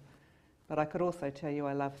powerful. But I could also tell you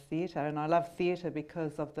I love theatre, and I love theatre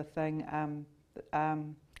because of the thing,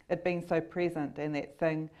 it being so present, and that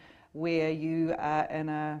thing where you are in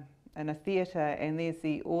a theatre and there's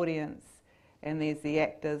the audience and there's the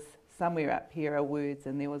actors. Somewhere up here are words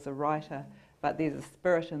and there was a writer, but there's a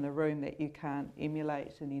spirit in the room that you can't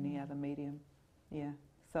emulate in any other medium. Yeah,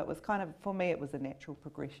 so it was kind of, for me it was a natural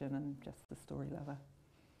progression and just a story lover.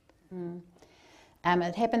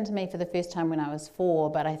 It happened to me for the first time when I was 4,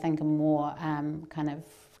 but I think a more kind of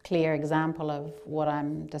clear example of what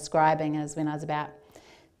I'm describing is when I was about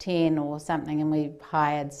 10 or something, and we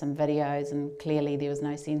hired some videos, and clearly there was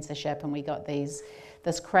no censorship, and we got this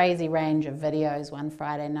crazy range of videos one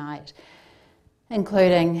Friday night,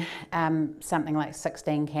 including something like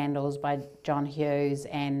 16 Candles by John Hughes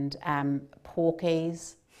and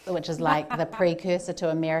Porky's, which is like the precursor to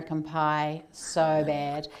American Pie, so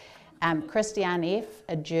bad. Christiane F.,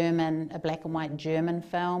 a black and white German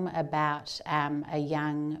film about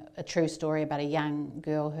a true story about a young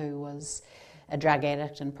girl who was a drug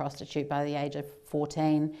addict and prostitute by the age of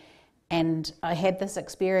 14. And I had this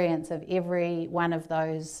experience of every one of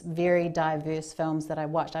those very diverse films that I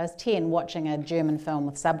watched. I was 10 watching a German film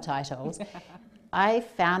with subtitles. I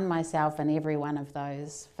found myself in every one of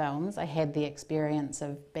those films. I had the experience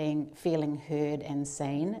of feeling heard and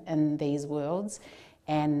seen in these worlds.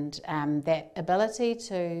 And that ability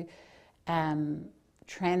to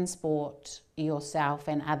transport yourself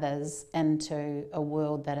and others into a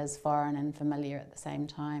world that is foreign and familiar at the same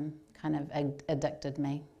time kind of addicted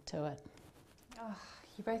me to it. Oh,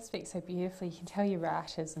 you both speak so beautifully. You can tell you're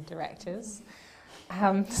writers and directors.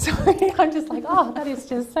 Sorry, I'm just like, oh, that is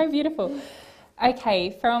just so beautiful. Okay,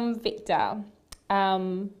 from Victor.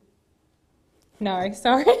 No,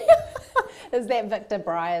 sorry. Is that Victor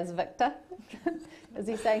Briar's Victor? Is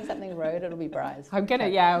he saying something rude? It'll be Briar's. We're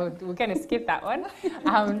gonna skip that one.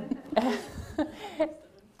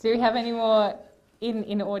 Do we have any more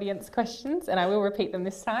in audience questions? And I will repeat them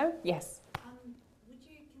this time. Yes. Would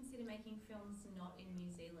you consider making films not in New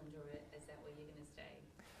Zealand, or is that where you're going to stay?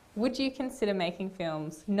 Would you consider making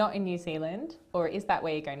films not in New Zealand, or is that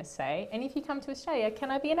where you're going to stay? And if you come to Australia,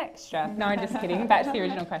 can I be an extra? No, I'm just kidding. Back to the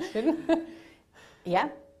original question. Yeah,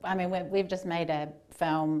 I mean, we've just made a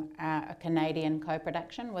film, a Canadian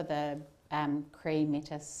co-production with a Cree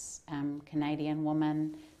Metis Canadian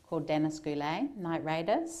woman called Dennis Goulet, Night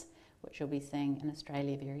Raiders, which you'll be seeing in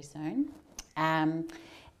Australia very soon. And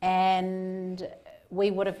I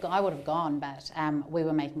would have gone, but we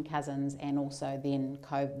were making cousins, and also then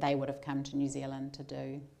they would have come to New Zealand to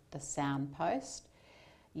do the sound post.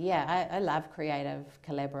 Yeah, I love creative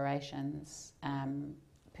collaborations.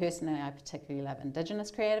 Personally, I particularly love Indigenous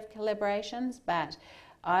creative collaborations, but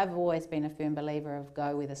I've always been a firm believer of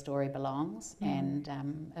go where the story belongs, and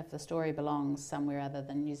if the story belongs somewhere other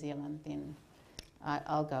than New Zealand, then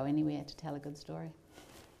I'll go anywhere to tell a good story.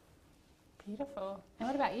 Beautiful. And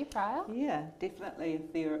what about you, Briar? Yeah, definitely.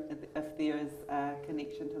 If there is a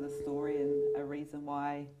connection to the story and a reason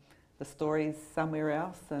why the story's somewhere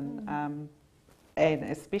else, and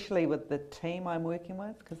especially with the team I'm working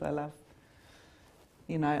with, because I love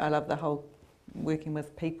the whole working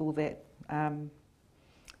with people that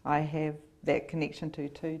I have that connection to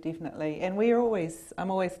too, definitely. And I'm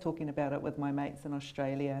always talking about it with my mates in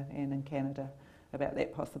Australia and in Canada about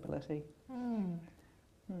that possibility.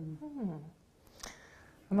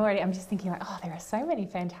 I'm just thinking there are so many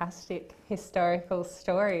fantastic historical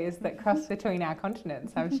stories that cross between our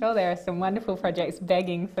continents. I'm sure there are some wonderful projects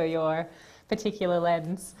begging for your particular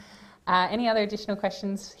lens. Any other additional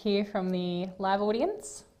questions here from the live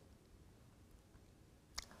audience?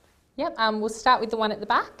 Yep, we'll start with the one at the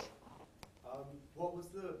back. What was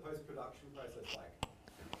the post-production process like?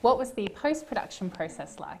 What was the post-production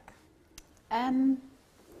process like?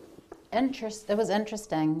 It was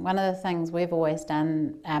interesting. One of the things we've always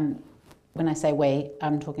done, when I say we,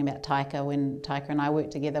 I'm talking about Taika, when Taika and I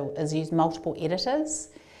work together, is use multiple editors.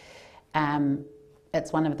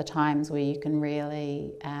 It's one of the times where you can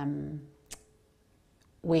really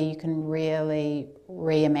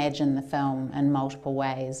reimagine the film in multiple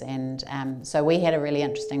ways, and so we had a really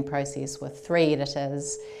interesting process with 3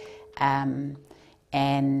 editors, and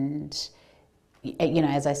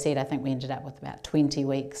as I said, I think we ended up with about 20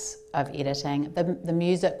 weeks of editing. The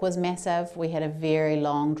music was massive. We had a very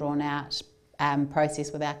long, drawn-out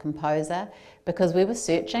process with our composer because we were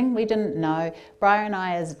searching. We didn't know. Briar and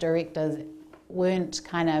I, as directors, weren't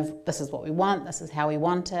this is what we want, this is how we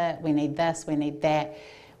want it, we need this, we need that.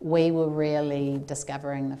 We were really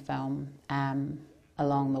discovering the film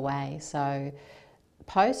along the way. So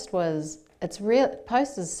post is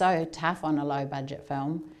so tough on a low-budget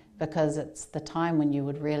film, because it's the time when you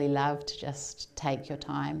would really love to just take your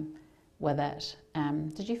time with it.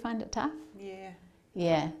 Did you find it tough? Yeah.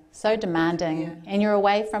 Yeah, so demanding. Yeah. And you're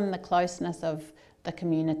away from the closeness of the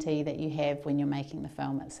community that you have when you're making the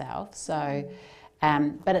film itself. So,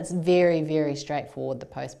 but it's very, very straightforward, the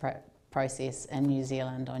process in New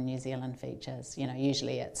Zealand on New Zealand features.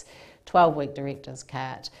 Usually it's 12-week director's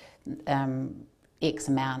cut, X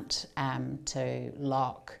amount to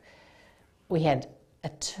lock. We had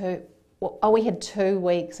 2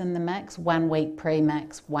 weeks in the mix, 1 week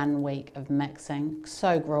pre-mix, 1 week of mixing.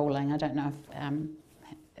 So grueling. I don't know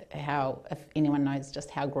if anyone knows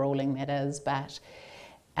just how grueling that is, but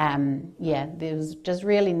there was just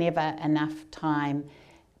really never enough time.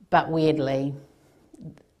 But weirdly,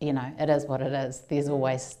 it is what it is. There's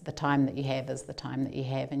always the time that you have is the time that you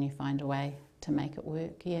have, and you find a way to make it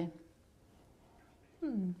work. Yeah.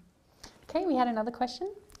 Okay, we had another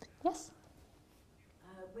question. Yes.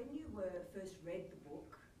 When you first read the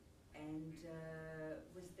book, and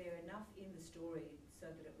was there enough in the story so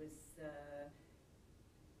that it was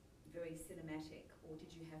very cinematic, or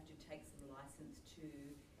did you have to take some license to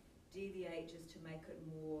deviate just to make it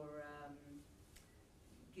more,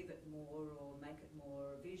 give it more, or make it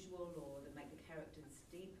more visual, or to make the characters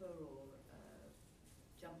deeper, or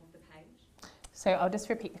jump off the page? So I'll just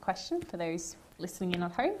repeat the question for those listening in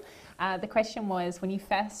at home. The question was, when you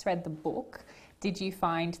first read the book, did you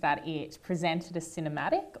find that it presented as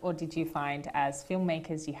cinematic, or did you find as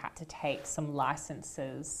filmmakers you had to take some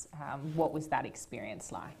licenses? What was that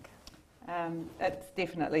experience like? It's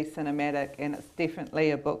definitely cinematic, and it's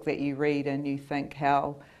definitely a book that you read and you think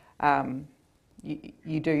how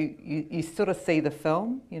you sort of see the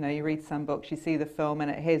film. You read some books, you see the film, and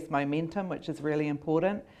it has momentum, which is really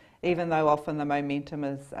important, even though often the momentum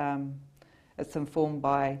is it's informed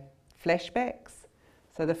by flashbacks.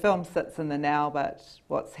 So the film sits in the now, but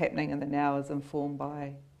what's happening in the now is informed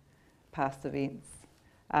by past events.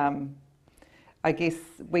 I guess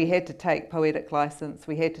we had to take poetic license.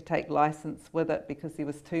 We had to take license with it because there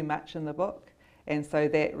was too much in the book, and so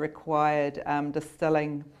that required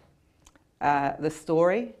distilling the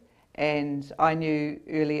story. And I knew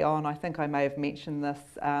early on, I think I may have mentioned this,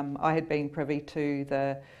 I had been privy to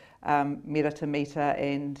the Merata Mita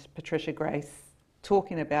and Patricia Grace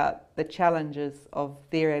talking about the challenges of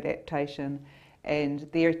their adaptation and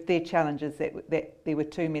their challenges that there were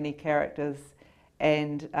too many characters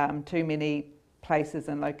and too many places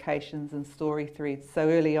and locations and story threads. So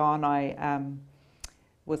early on I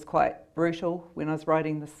was quite brutal when I was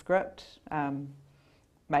writing the script,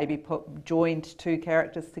 maybe joined two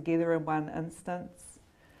characters together in one instance,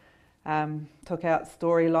 took out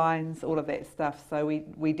storylines, all of that stuff. So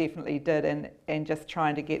we definitely did, and just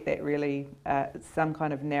trying to get that really some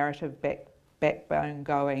kind of narrative backbone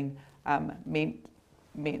going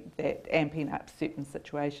meant that amping up certain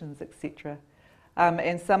situations, etc.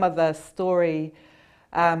 And some of the story,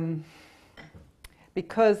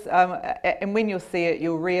 because and when you'll see it,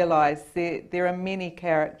 you'll realise there are many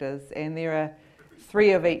characters, and there are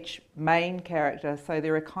 3 of each main character, so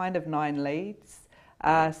there are kind of 9 leads.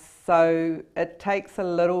 So it takes a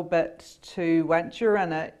little bit to, once you're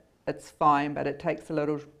in it, it's fine, but it takes a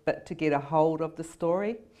little bit to get a hold of the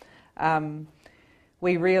story.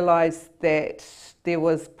 We realised that there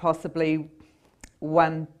was possibly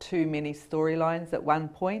 1 too many storylines at one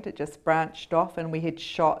point. It just branched off, and we had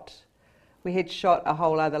shot a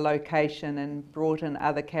whole other location and brought in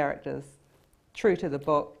other characters, true to the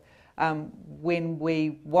book. When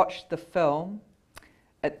we watched the film,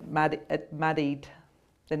 it muddied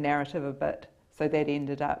the narrative a bit, so that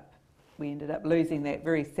we ended up losing that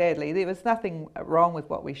very sadly. There was nothing wrong with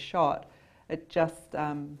what we shot. It just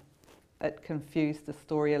it confused the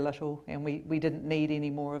story a little, and we didn't need any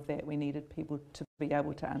more of that. We needed people to be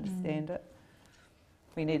able to understand it.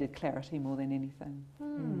 We needed clarity more than anything.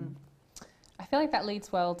 I feel like that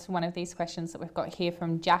leads well to one of these questions that we've got here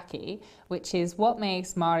from Jackie, which is, what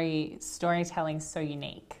makes Māori storytelling so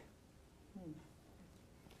unique?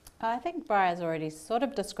 I think Briar's already sort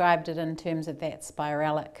of described it in terms of that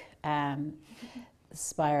spiralic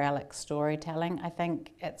storytelling. I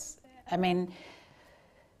think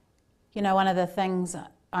one of the things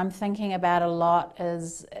I'm thinking about a lot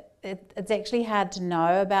is it's actually hard to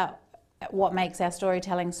know about what makes our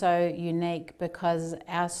storytelling so unique, because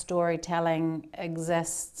our storytelling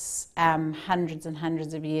exists hundreds and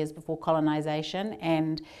hundreds of years before colonisation,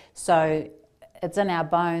 and so it's in our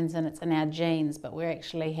bones and it's in our genes, but we're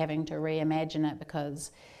actually having to reimagine it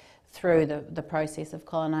because through the process of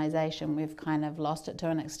colonisation we've kind of lost it to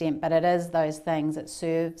an extent. But it is those things, it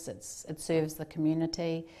serves the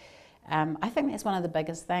community. I think that's one of the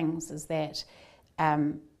biggest things, is that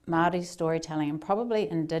Māori storytelling, and probably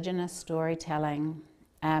Indigenous storytelling,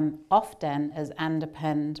 often is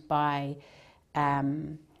underpinned by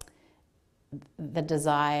the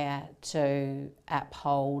desire to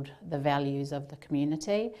uphold the values of the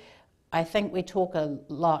community. I think we talk a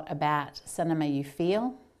lot about cinema you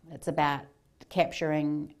feel. It's about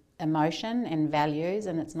capturing emotion and values,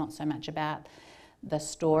 and it's not so much about the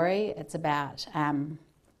story. It's about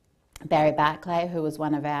Barry Barclay, who was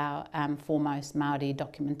one of our foremost Māori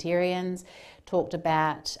documentarians, talked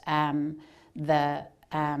about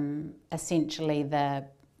essentially the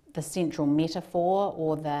central metaphor,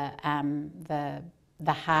 or the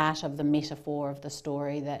heart of the metaphor of the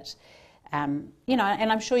story that, and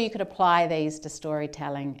I'm sure you could apply these to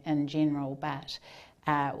storytelling in general, but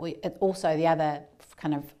also the other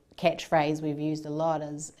kind of catchphrase we've used a lot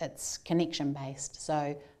is it's connection based.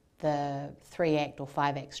 So the 3-act or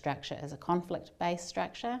 5-act structure is a conflict-based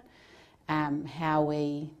structure. How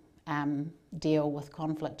we deal with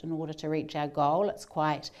conflict in order to reach our goal, it's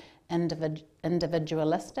quite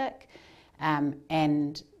individualistic,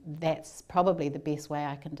 and that's probably the best way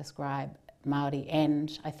I can describe Māori,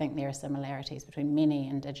 and I think there are similarities between many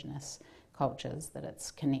Indigenous cultures, that it's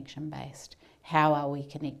connection-based. How are we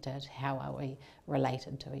connected? How are we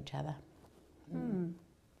related to each other?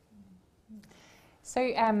 So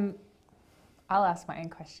I'll ask my own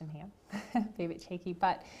question here, be a bit cheeky,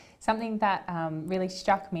 but something that really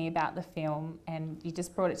struck me about the film, and you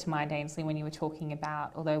just brought it to mind, Ainsley, when you were talking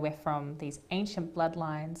about, although we're from these ancient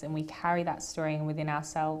bloodlines and we carry that story within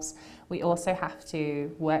ourselves, we also have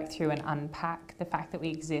to work through and unpack the fact that we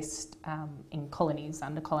exist in colonies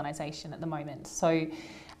under colonisation at the moment. So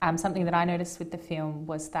something that I noticed with the film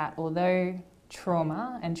was that although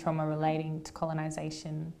trauma and trauma relating to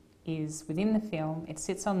colonisation is within the film, it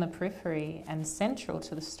sits on the periphery, and central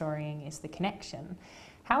to the storying is the connection.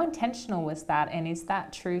 How intentional was that, and is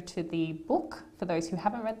that true to the book for those who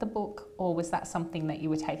haven't read the book, or was that something that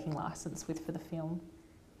you were taking license with for the film?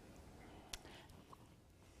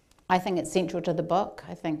 I think it's central to the book.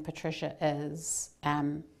 I think Patricia is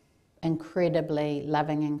incredibly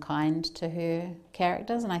loving and kind to her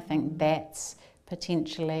characters, and I think that's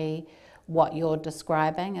potentially what you're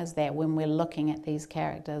describing, is that when we're looking at these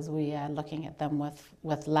characters, we are looking at them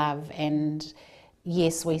with love, and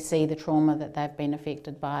yes, we see the trauma that they've been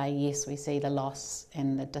affected by, yes, we see the loss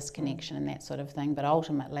and the disconnection and that sort of thing, but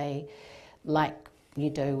ultimately, like you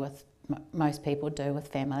do with most people do with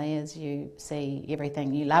family, is you see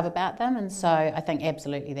everything you love about them, and so I think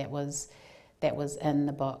absolutely that was in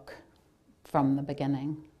the book from the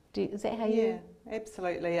beginning. Is that how you? Yeah,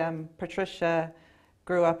 absolutely. Patricia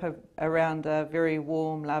grew up around a very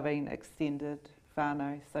warm, loving, extended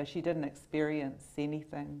whānau, so she didn't experience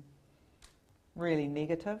anything really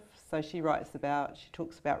negative. So she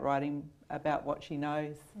talks about writing about what she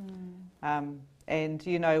knows. And,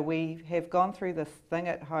 you know, we have gone through this thing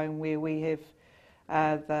at home where we have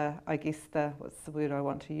what's the word I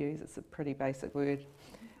want to use? It's a pretty basic word.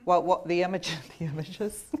 What the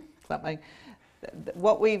images, something.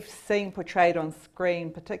 What we've seen portrayed on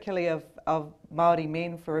screen, particularly of Māori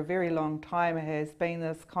men for a very long time, has been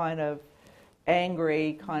this kind of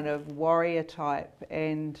angry, kind of warrior type,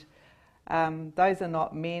 and those are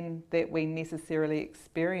not men that we necessarily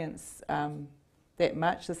experience that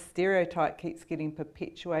much. The stereotype keeps getting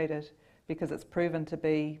perpetuated because it's proven to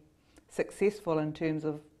be successful in terms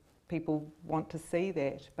of people want to see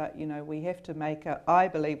that. But, you know, we have to I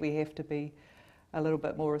believe we have to be a little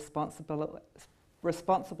bit more responsible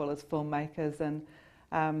as filmmakers,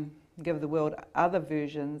 and give the world other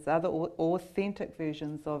versions, other authentic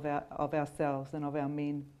versions of ourselves and of our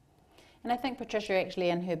men. And I think Patricia actually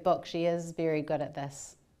in her book, she is very good at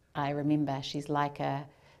this. I remember she's like a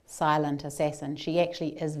silent assassin. She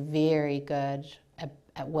actually is very good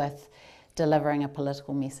with delivering a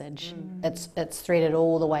political message. It's threaded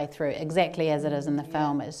all the way through, exactly as it is in the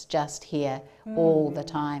film. It's just here all the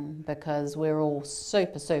time, because we're all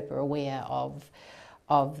super, super aware of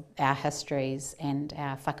our histories and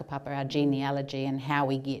our whakapapa, our genealogy, and how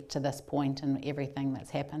we get to this point and everything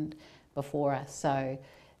that's happened before us. So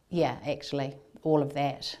yeah, actually all of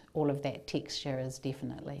that texture is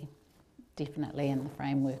definitely in the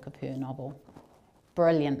framework of her novel.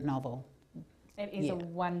 Brilliant novel. It is a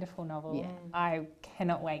wonderful novel. Yeah. I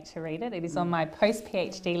cannot wait to read it. It is on my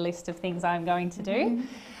post-PhD list of things I'm going to do.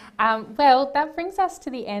 Well, that brings us to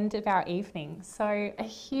the end of our evening. So a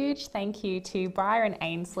huge thank you to Briar and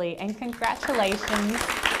Ainsley, and congratulations.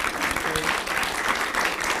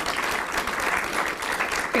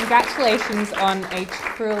 Congratulations on a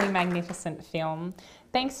truly magnificent film.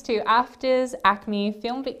 Thanks to AFTRS, ACMI,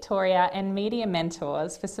 Film Victoria and Media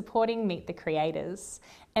Mentors for supporting Meet the Creators.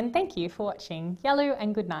 And thank you for watching. Yalu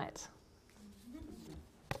and good night.